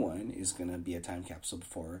new one is going to be a time capsule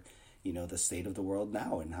for, the state of the world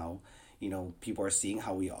now, and how, people are seeing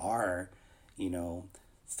how we are,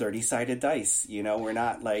 30-sided dice, we're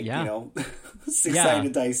not like,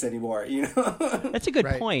 6-sided dice anymore, That's a good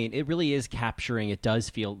point. It really is capturing, it does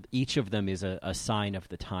feel, each of them is a sign of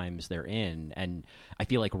the times they're in. And I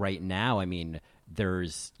feel like right now, I mean,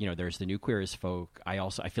 there's the new Queer as Folk. I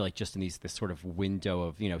feel like just in this sort of window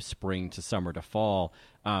of, spring to summer to fall,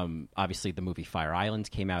 obviously the movie Fire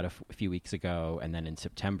Island came out a few weeks ago, and then in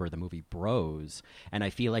September the movie Bros, and I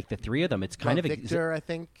feel like the three of them, it's kind of Victor, I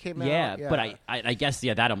think, came out. Yeah, but I guess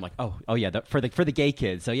that I'm like, oh yeah, for the gay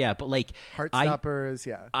kids. So yeah, but like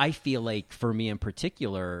Heartstoppers, I feel like for me in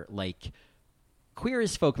particular, like Queer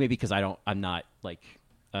as Folk, maybe because I'm not like.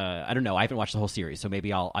 I don't know. I haven't watched the whole series, so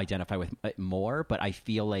maybe I'll identify with it more. But I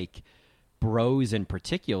feel like Bros in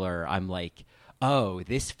particular, I'm like, oh,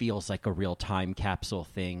 this feels like a real time capsule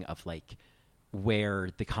thing of like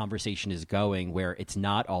where the conversation is going, where it's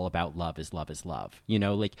not all about love is love is love.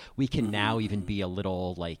 Like we can now even be a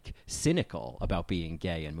little like cynical about being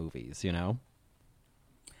gay in movies.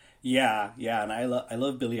 Yeah, and I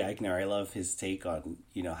love Billy Eichner. I love his take on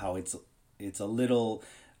how it's a little.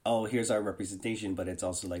 Oh, here's our representation, but it's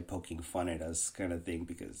also like poking fun at us kind of thing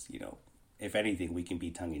because, if anything, we can be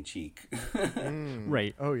tongue-in-cheek.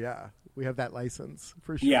 Right. Oh, yeah. We have that license,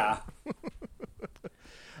 for sure. Yeah.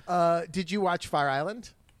 Did you watch Fire Island?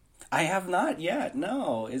 I have not yet,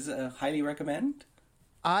 no. Is highly recommend?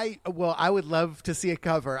 I would love to see a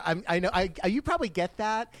cover. I know you probably get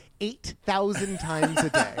that 8,000 times a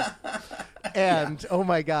day. And oh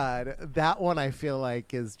my God, that one I feel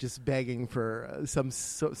like is just begging for some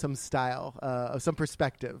style, some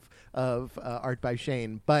perspective of art by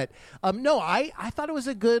Shane. But no, I thought it was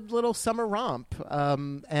a good little summer romp,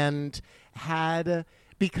 and had,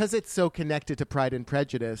 because it's so connected to Pride and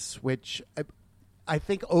Prejudice, which I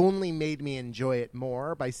think only made me enjoy it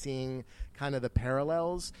more by seeing kind of the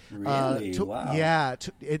parallels. Really? Wow. Yeah.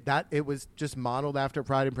 It was just modeled after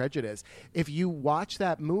Pride and Prejudice. If you watch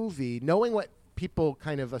that movie, knowing what people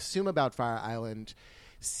kind of assume about Fire Island,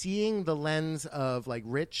 seeing the lens of like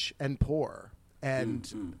rich and poor.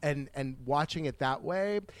 And watching it that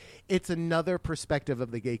way, it's another perspective of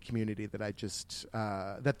the gay community that I just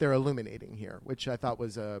that they're illuminating here, which I thought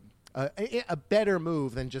was a better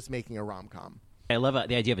move than just making a rom-com. I love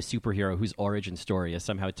the idea of a superhero whose origin story is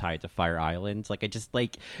somehow tied to Fire Island. Like, I just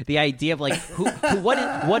like the idea of like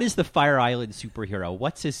what is the Fire Island superhero?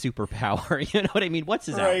 What's his superpower? You know what I mean? What's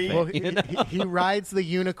his outfit? Well, you know? he rides the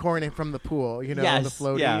unicorn from the pool. You know, yes, the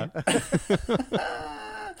floaty. Yeah.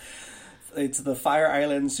 It's the Fire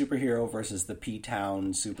Island superhero versus the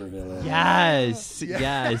P-Town supervillain.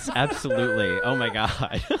 Yes, absolutely. Oh my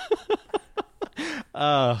god.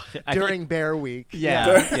 During Bear Week.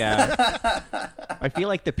 Yeah. I feel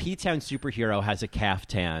like the P-Town superhero has a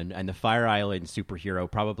caftan, and the Fire Island superhero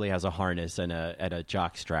probably has a harness and a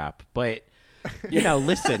jock strap. But you know,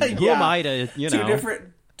 listen, who am I to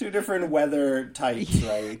Two different weather types,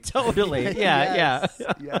 right? Totally. Yeah.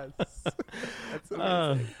 Yes. That's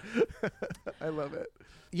amazing. I love it.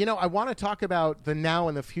 You know, I want to talk about the now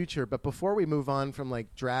and the future, but before we move on from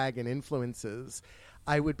like drag and influences,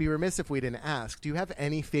 I would be remiss if we didn't ask, do you have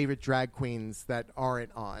any favorite drag queens that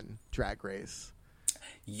aren't on Drag Race?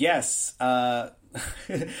 Yes.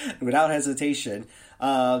 Without hesitation.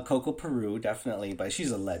 Coco Peru, definitely, but she's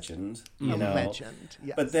a legend. You know? Legend,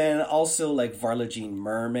 yes. But then also like Varla Jean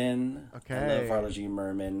Merman. Okay. I love Varla Jean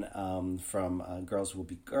Merman from Girls Will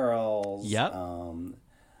Be Girls. Yep.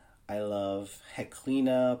 I love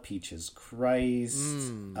Heklina, Peaches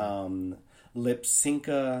Christ, Lip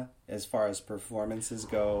Synca as far as performances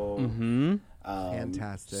go. Mm-hmm.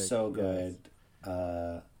 Fantastic. So good.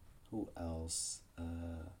 Who else?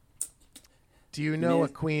 Do you know a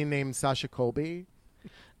queen named Sasha Colby?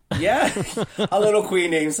 Yeah, a little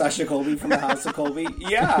queen named Sasha Colby from the House of Colby.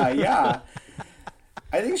 Yeah.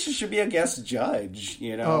 I think she should be a guest judge,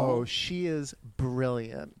 you know? Oh, she is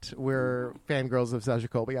brilliant. We're fangirls of Sasha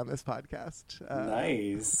Colby on this podcast.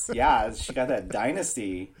 Nice. Yeah, she got that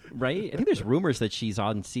dynasty. Right? I think there's rumors that she's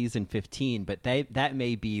on season 15, but that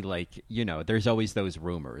may be like, you know, there's always those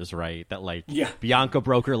rumors, right? That like Bianca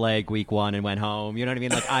broke her leg week 1 and went home. You know what I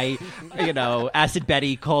mean? Like Acid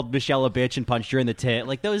Betty called Michelle a bitch and punched her in the tit.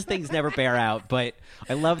 Like those things never bear out, but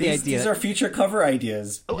I love the idea. These are future cover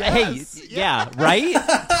ideas. Yes, hey, yeah, right?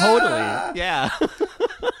 Totally. Yeah.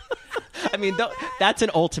 I mean, that's an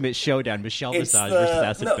ultimate showdown. Michelle Visage versus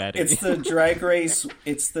Acid Betty. It's the Drag Race.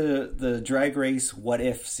 It's the Drag Race What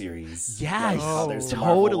If series. Yes, like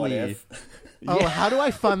totally. How do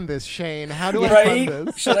I fund this, Shane? How do I fund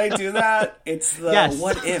this? Should I do that? It's the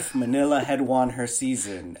what if Manila had won her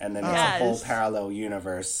season, and then it's a whole parallel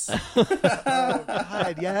universe. Oh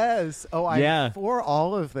God, yes. Oh, I'm for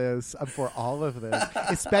all of this. I'm for all of this,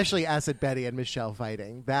 especially Acid Betty and Michelle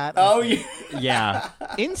fighting. That. Yeah.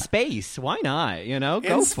 In space, why not? You know,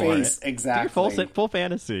 go for it. Exactly. Full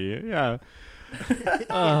fantasy. Yeah.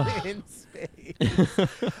 In space.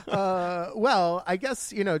 Well, I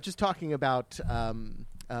guess, just talking about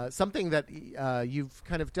something that you've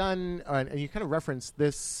kind of done, and you kind of referenced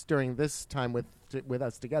this during this time with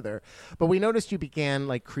us together, but we noticed you began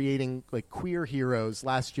like creating like queer heroes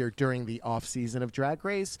last year during the off season of Drag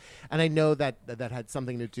Race, and I know that had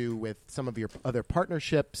something to do with some of your other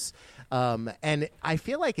partnerships, and I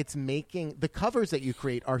feel like it's making the covers that you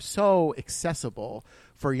create are so accessible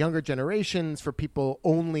for younger generations, for people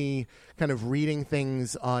only kind of reading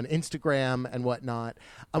things on Instagram and whatnot.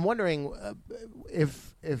 I'm wondering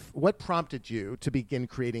if what prompted you to begin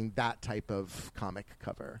creating that type of comic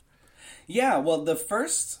cover? Yeah, well, the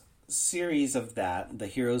first series of that, The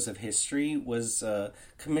Heroes of History, was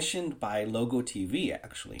commissioned by Logo TV,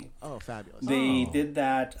 actually. Oh, fabulous. They did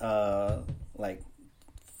that like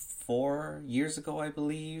 4 years ago, I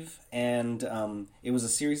believe. And it was a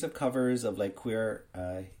series of covers of like queer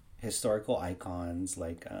historical icons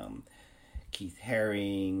like Keith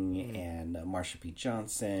Haring and Marsha P.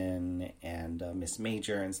 Johnson and Miss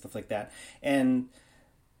Major and stuff like that. And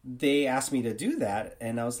they asked me to do that,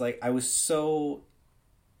 and I was like, I was so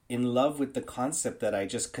in love with the concept that I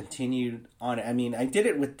just continued on. I mean, I did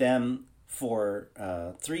it with them for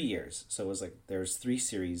 3 years, so it was like there's 3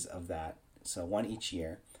 series of that, so 1 each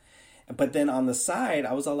year. But then on the side,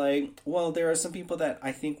 I was all like, well, there are some people that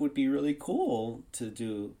I think would be really cool to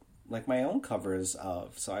do like my own covers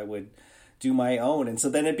of, so I would do my own. And so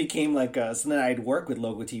then it became like so then I'd work with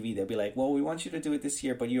Logo TV. They'd be like, well, we want you to do it this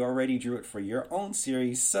year, but you already drew it for your own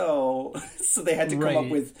series, so they had to come up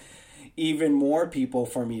with even more people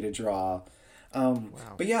for me to draw. Wow.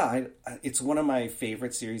 But yeah, it's one of my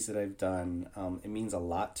favorite series that I've done. It means a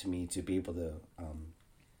lot to me to be able to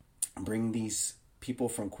bring these people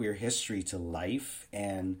from queer history to life,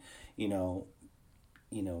 and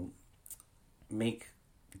make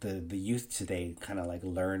the youth today kind of like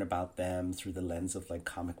learn about them through the lens of like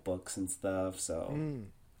comic books and stuff. So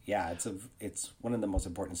yeah, it's one of the most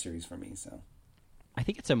important series for me. So I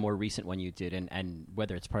think it's a more recent one you did, and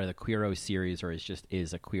whether it's part of the Queero series or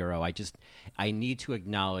is a Queero, I need to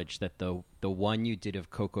acknowledge that the one you did of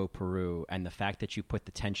Coco Peru and the fact that you put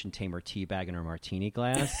the tension tamer tea bag in her martini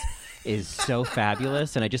glass is so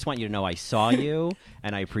fabulous, and I just want you to know I saw you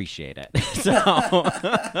and I appreciate it. So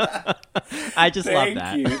I just love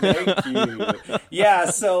that. Thank you. Yeah,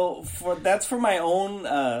 so that's for my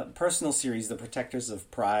own personal series, The Protectors of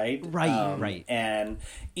Pride. Right. And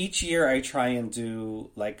each year I try and do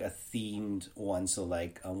like a themed one. So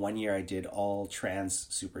like one year I did all trans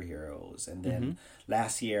superheroes, and then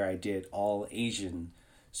last year I did all Asian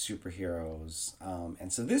superheroes.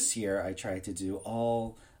 And so this year I tried to do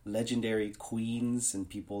all legendary queens and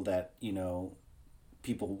people that,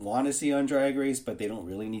 people want to see on Drag Race, but they don't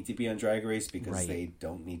really need to be on Drag Race because they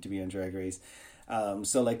don't need to be on Drag Race.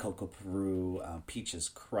 So like Coco Peru, Peaches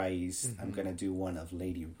Christ, I'm going to do one of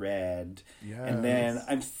Lady Red. Yes. And then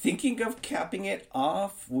I'm thinking of capping it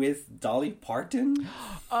off with Dolly Parton.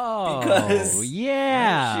 Because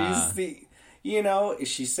she's the...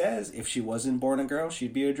 she says if she wasn't born a girl,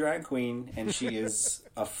 she'd be a drag queen. And she is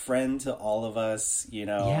a friend to all of us, and she's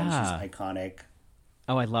iconic.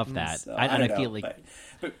 Oh, I love that. So, I know, feel like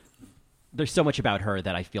but there's so much about her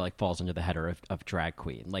that I feel like falls under the header of drag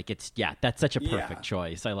queen. Like that's such a perfect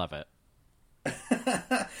choice. I love it.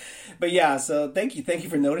 But yeah, so thank you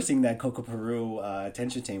for noticing that Coco Peru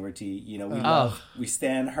attention tamer tea. We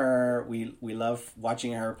stan her. We love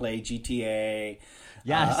watching her play GTA.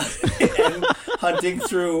 Yes, and hunting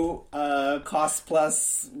through Cost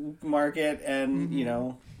Plus Market, and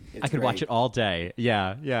I could watch it all day.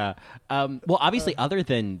 Yeah. Well, obviously, other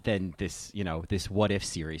than this, this What If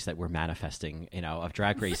series that we're manifesting, of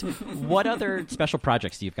Drag Race, what other special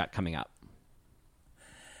projects do you've got coming up?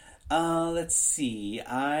 Let's see.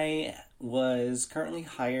 I was currently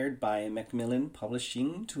hired by Macmillan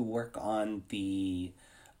Publishing to work on the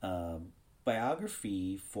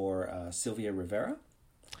biography for Sylvia Rivera.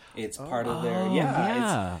 It's part of their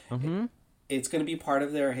it's going to be part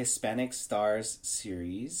of their Hispanic Stars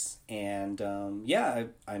series, and I'm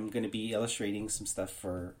going to be illustrating some stuff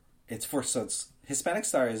for Hispanic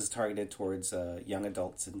Stars is targeted towards young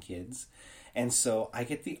adults and kids, and so I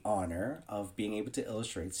get the honor of being able to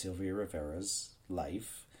illustrate Sylvia Rivera's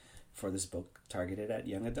life for this book targeted at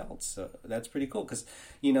young adults. So that's pretty cool because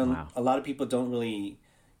a lot of people don't really.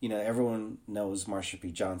 Everyone knows Marsha P.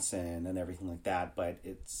 Johnson and everything like that, but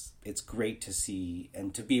it's great to see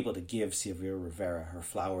and to be able to give Sylvia Rivera her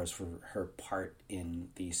flowers for her part in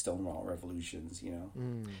the Stonewall revolutions,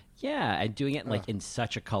 Yeah, and doing it in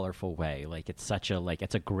such a colorful way. Like it's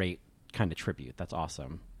a great kind of tribute. That's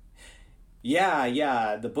awesome.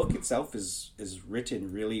 Yeah. The book itself is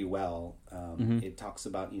written really well. It talks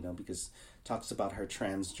about, talks about her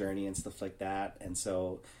trans journey and stuff like that. And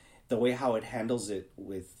so the way how it handles it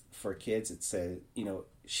for kids, it says,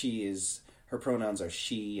 her pronouns are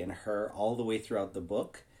she and her all the way throughout the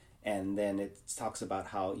book. And then it talks about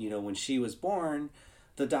how, when she was born,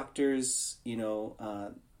 the doctors,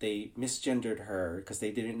 they misgendered her because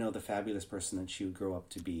they didn't know the fabulous person that she would grow up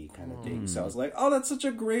to be, kind of thing. So I was like, oh, that's such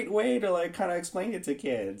a great way to kind of explain it to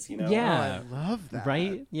kids, Yeah. Oh, I love that.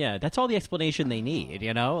 Right? Yeah, that's all the explanation they need,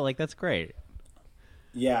 that's great.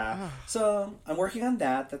 Yeah, so I'm working on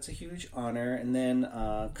that. That's a huge honor. And then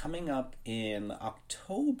coming up in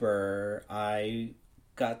October, I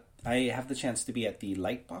have the chance to be at the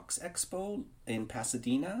Lightbox Expo in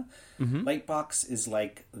Pasadena. Lightbox is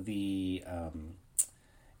like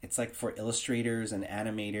it's like for illustrators and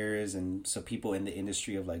animators, and so people in the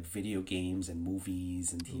industry of like video games and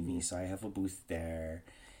movies and TV. Ooh. So I have a booth there,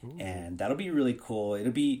 and that'll be really cool.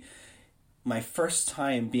 It'll be my first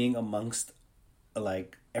time being amongst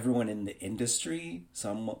like everyone in the industry,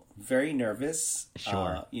 so I'm very nervous.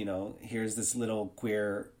 Sure. Here's this little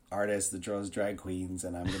queer artist that draws drag queens,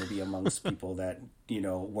 and I'm going to be amongst people that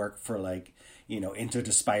work for Into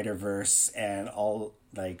the Spider-Verse and all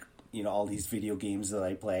all these video games that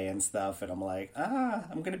I play and stuff, and I'm like,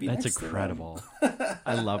 I'm going to be. That's next incredible.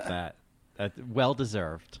 I love that. That's well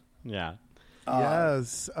deserved. Yeah.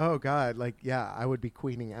 Yes. Oh God. I would be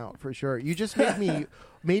queening out for sure. You just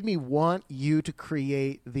made me want you to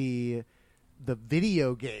create the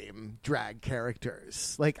video game drag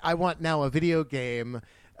characters. I want now a video game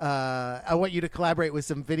I want you to collaborate with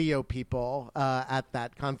some video people at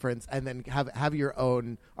that conference, and then have your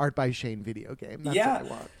own Art by Shane video game. That's what I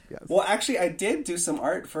want. Yes. Well, actually, I did do some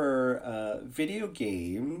art for video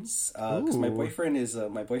games because my boyfriend's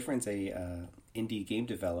a indie game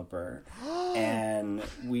developer, and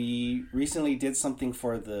we recently did something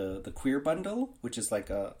for the Queer Bundle, which is like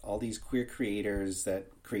all these queer creators that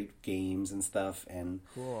create games and stuff. And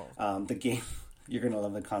the game, you're gonna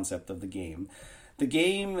love the concept of the game. The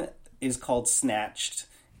game is called Snatched,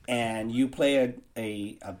 and you play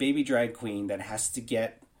a baby drag queen that has to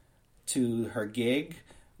get to her gig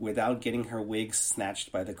without getting her wig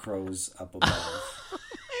snatched by the crows up above.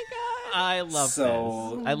 I love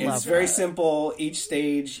this. It's very simple. Each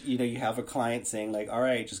stage, you have a client saying like, all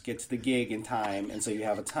right, just get to the gig in time. And so you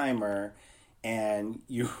have a timer and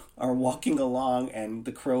you are walking along and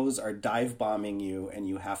the crows are dive bombing you and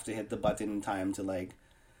you have to hit the button in time to like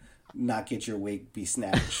not get your wig be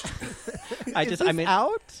snatched.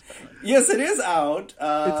 Out? Yes, it is out.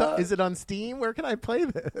 Is it on Steam? Where can I play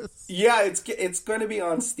this? Yeah, it's going to be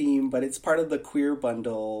on Steam, but it's part of the Queer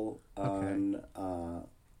Bundle on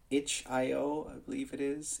itch.io, I believe it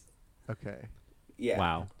is. Okay.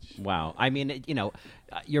 Yeah. Wow. I mean,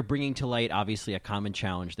 you're bringing to light, obviously, a common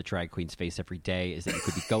challenge that drag queens face every day is that you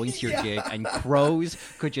could be going to your gig and crows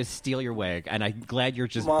could just steal your wig. And I'm glad you're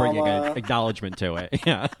just bringing an acknowledgement to it.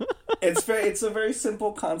 Yeah. It's a very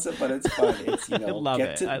simple concept, but it's fun. It's,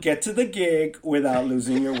 get to the gig without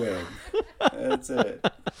losing your wig. That's it.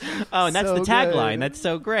 Oh, and that's the tagline. That's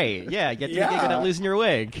so great. Yeah, get to the gig without losing your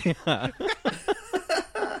wig.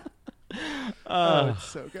 It's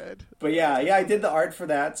so good. But yeah, I did the art for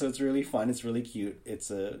that, so it's really fun. It's really cute. It's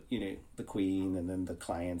the queen, and then the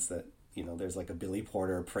clients that there's like a Billy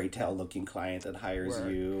Porter Pray Tell looking client that hires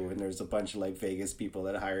you, and there's a bunch of like Vegas people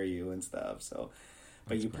that hire you and stuff. So,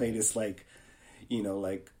 but you play this like,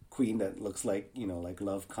 like queen that looks like like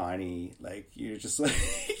Love Connie. Like you're just like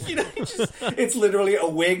it's literally a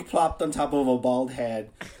wig plopped on top of a bald head,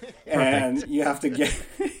 and you have to get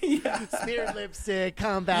smeared lipstick,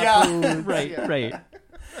 combat boots. Right.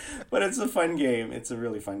 But it's a fun game. It's a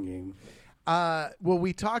really fun game. Well,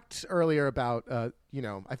 we talked earlier about I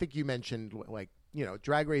think you mentioned like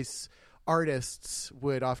Drag Race artists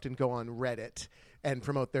would often go on Reddit and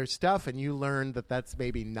promote their stuff, and you learned that that's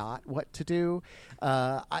maybe not what to do.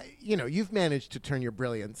 You've managed to turn your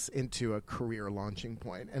brilliance into a career launching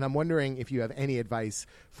point, and I'm wondering if you have any advice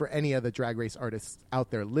for any other Drag Race artists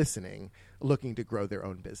out there listening, looking to grow their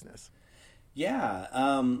own business.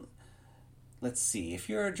 Yeah. Let's see. If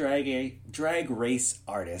you're a drag race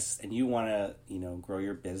artist and you want to, grow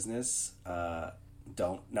your business,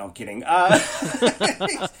 don't. No, I'm kidding. No,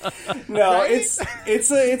 right?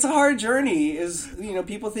 It's a hard journey.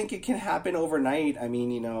 People think it can happen overnight. I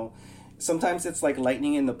mean, sometimes it's like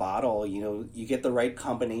lightning in the bottle. You get the right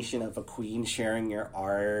combination of a queen sharing your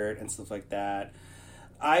art and stuff like that.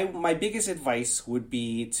 My biggest advice would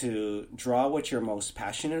be to draw what you're most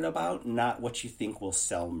passionate about, not what you think will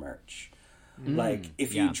sell merch. Like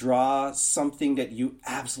if you draw something that you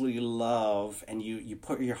absolutely love and you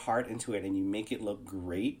put your heart into it and you make it look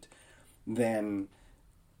great, then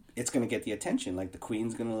it's going to get the attention. Like the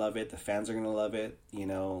queen's going to love it, the fans are going to love it,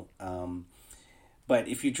 But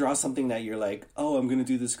if you draw something that you're like, oh, I'm going to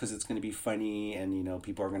do this because it's going to be funny and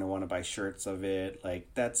people are going to want to buy shirts of it,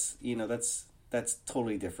 like that's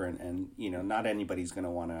totally different, and not anybody's going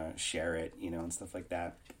to want to share it, and stuff like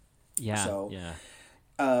that. Yeah. So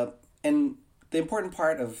and the important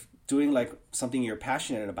part of doing like something you're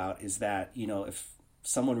passionate about is that, if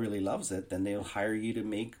someone really loves it, then they'll hire you to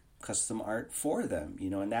make custom art for them,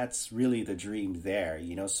 and that's really the dream there,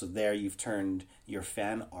 so there you've turned your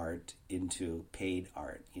fan art into paid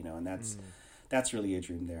art, and that's really a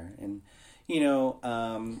dream there. And,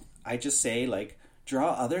 I just say like,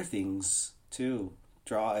 draw other things too,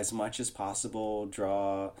 draw as much as possible,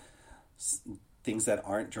 draw things that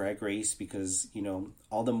aren't Drag Race, because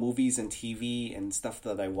all the movies and TV and stuff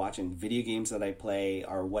that I watch and video games that I play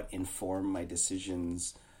are what inform my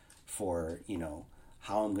decisions for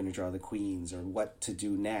how I'm going to draw the queens or what to do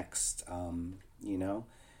next,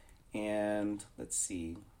 and let's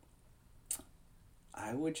see,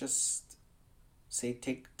 I would just say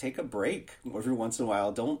take a break every once in a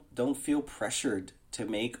while. Don't feel pressured to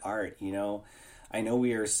make art. I know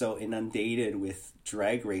we are so inundated with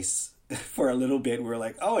Drag Race for a little bit. We're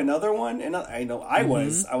like, oh, another one? And I know I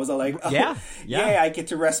was like, oh, yeah, I get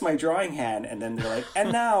to rest my drawing hand. And then they're like,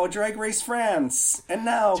 and now Drag Race France, and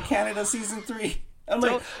now Canada season 3. I'm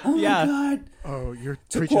like, oh my God. Oh, you're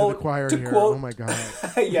preaching to the choir here. Oh my God.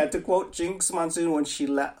 Yeah, to quote Jinx Monsoon when she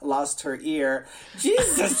lost her ear,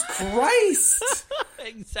 Jesus Christ.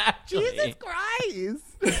 Exactly. Jesus Christ.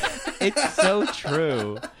 It's so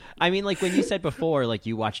true. I mean, like when you said before, like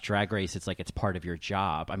you watch Drag Race, it's like it's part of your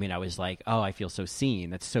job. I mean, I was like, oh, I feel so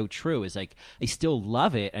seen. That's so true. It's like I still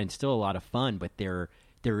love it and it's still a lot of fun, but there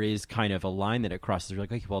is kind of a line that it crosses. You're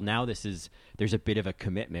like, okay, well, now there's a bit of a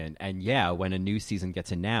commitment. And yeah, when a new season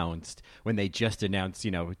gets announced, when they just announced,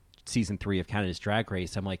 season 3 of Canada's Drag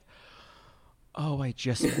Race, I'm like, oh, I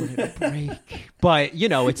just wanted a break. But,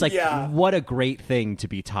 it's like, what a great thing to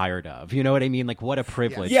be tired of. You know what I mean? Like, what a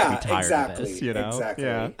privilege to be tired of this, Exactly.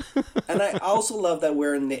 Yeah. And I also love that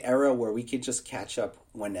we're in the era where we can just catch up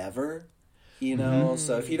whenever,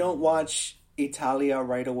 So if you don't watch Italia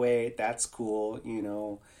right away, that's cool,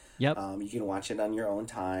 Yep. You can watch it on your own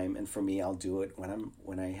time, and for me, I'll do it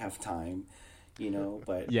when I have time,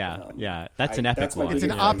 but that's an epic one. It's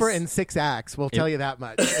an opera in 6 acts, we'll tell you that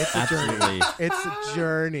much. It's a journey. It's a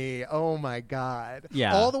journey. Oh my God.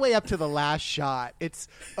 Yeah. All the way up to the last shot. It's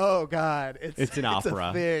an opera.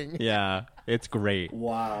 A thing. Yeah. It's great.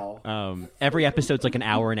 Wow. Every episode's like an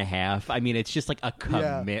hour and a half. I mean, it's just like a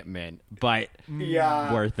commitment, but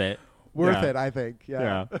worth it. Worth it, I think.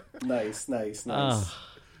 Yeah. Nice.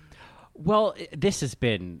 Well, this has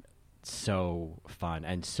been so fun,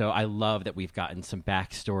 and so I love that we've gotten some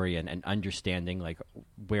backstory and understanding like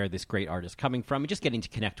where this great artist is coming from, and just getting to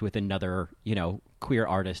connect with another queer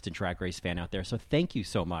artist and Drag Race fan out there. So thank you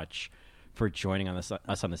so much for joining us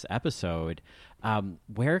on this episode.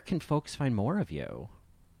 Where can folks find more of you?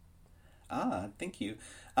 Thank you.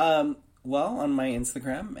 Well, on my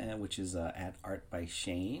Instagram, which is at Art by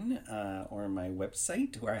Shane, or my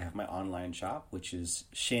website where I have my online shop, which is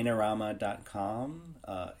shanerama.com.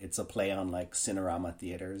 It's a play on like Cinerama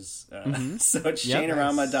theaters. So it's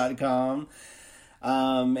shanerama.com.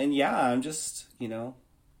 And yeah, I'm just,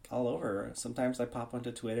 all over. Sometimes I pop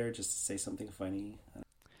onto Twitter just to say something funny.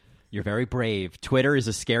 You're very brave. Twitter is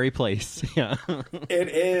a scary place. Yeah, it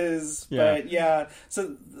is. Yeah. But yeah,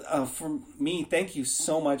 so for me, thank you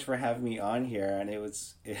so much for having me on here, and it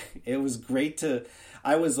was great to.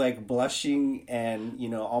 I was like blushing and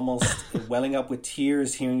almost welling up with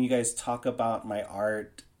tears hearing you guys talk about my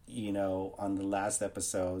art, on the last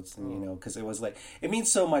episodes, and because it was like it means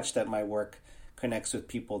so much that my work connects with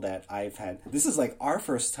people that I've had. This is like our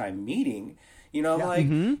first time meeting. We've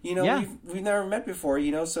never met before,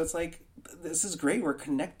 so it's like, this is great. We're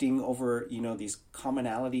connecting over, these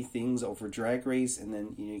commonality things over Drag Race. And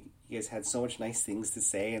then, you guys had so much nice things to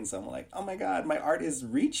say. And so I'm like, oh my God, my art is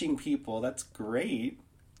reaching people. That's great.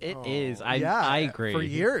 It is. I agree. For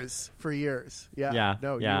years. Yeah.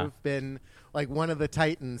 You've been like one of the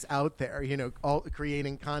titans out there, all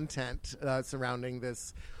creating content surrounding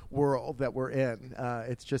this world that we're in.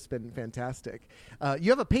 It's just been fantastic.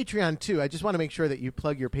 You have a Patreon too. I just want to make sure that you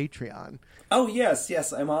plug your Patreon. Oh yes,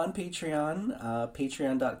 I'm on Patreon,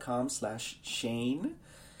 patreon.com/Shane.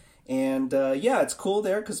 And it's cool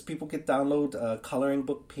there because people can download coloring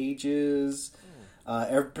book pages.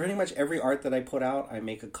 Pretty much every art that I put out, I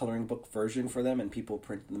make a coloring book version for them, and people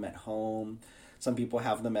print them at home. Some people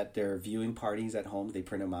have them at their viewing parties at home. They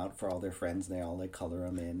print them out for all their friends, and they all like color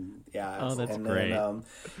them in. Yeah. Oh, that's great. Then,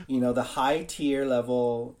 the high tier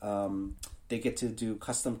level, they get to do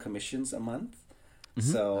custom commissions a month. Mm-hmm.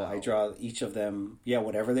 So I draw each of them,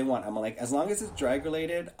 whatever they want. I'm like, as long as it's drag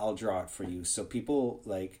related, I'll draw it for you. So people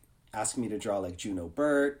like ask me to draw like Juno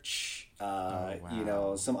Birch,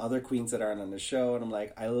 some other queens that aren't on the show, and I'm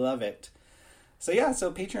like, I love it. So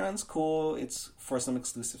so Patreon's cool. It's for some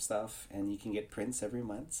exclusive stuff, and you can get prints every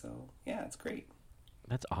month. So it's great.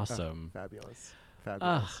 That's awesome. Fabulous.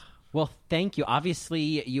 Well, thank you.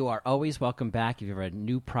 Obviously, you are always welcome back. If you have a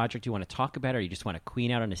new project you want to talk about, or you just want to queen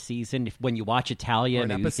out on a season, when you watch Italia, or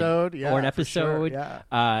an episode,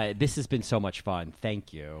 this has been so much fun.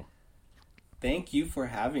 Thank you. Thank you for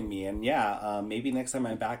having me, and maybe next time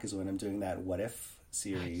I'm back is when I'm doing that What If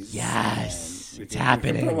series. Yes, it's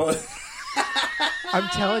happening. I'm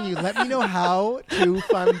telling you, let me know how to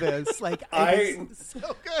fund this. Like, it's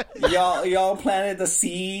so good. Y'all planted the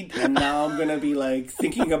seed, and now I'm gonna be like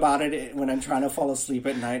thinking about it when I'm trying to fall asleep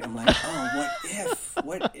at night. I'm like,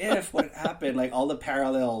 what happened? Like all the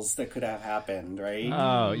parallels that could have happened, right?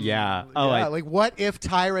 Oh yeah. Like what if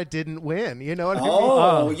Tyra didn't win? You know what I mean?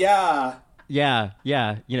 Oh yeah. Yeah.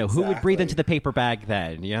 Who would breathe into the paper bag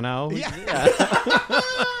then? Yeah.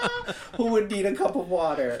 Who would need a cup of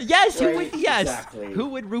water? Yes, right? Who would? Yes, exactly. Who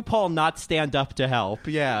would RuPaul not stand up to help?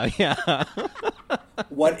 Yeah.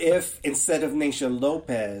 what if instead of Naysha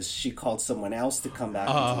Lopez, she called someone else to come back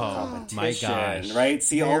into the competition? My gosh. Right?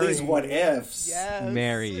 See, all these what ifs. Yes.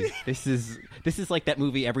 Mary, this is like that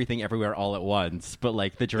movie Everything Everywhere All at Once, but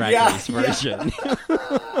like the Drag Race version.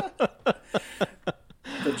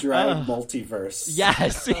 The drag multiverse.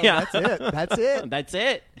 Yes. Oh, yeah. That's it. That's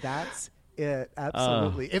it. That's it.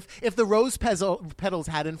 Absolutely. If the rose petals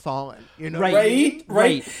hadn't fallen, you know, Right. what I mean?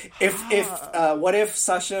 Right. What if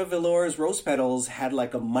Sasha Velour's rose petals had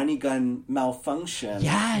like a money gun malfunction?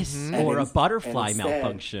 Yes. And Or a ins- butterfly and instead-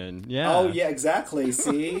 malfunction. Yeah. Oh yeah, exactly.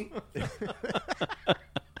 See.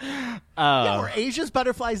 Yeah, or Asia's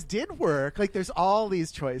butterflies did work. Like, there's all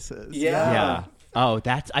these choices. Yeah. Yeah. Oh,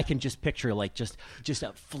 I can just picture like just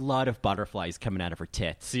a flood of butterflies coming out of her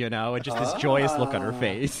tits, you know, and just this joyous look on her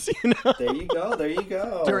face, you know. There you go. There you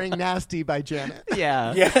go. During Nasty by Janet.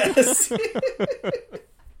 Yeah. Yes.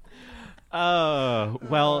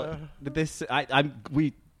 Well, this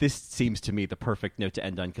this seems to me the perfect note to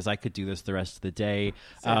end on because I could do this the rest of the day.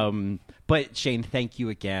 But Shane, thank you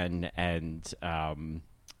again, and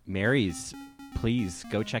Mary's. Please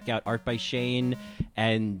go check out Art by Shane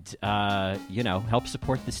and, help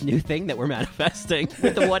support this new thing that we're manifesting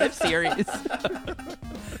with the What If series.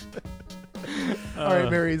 All right,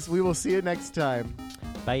 Marys, we will see you next time.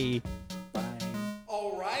 Bye.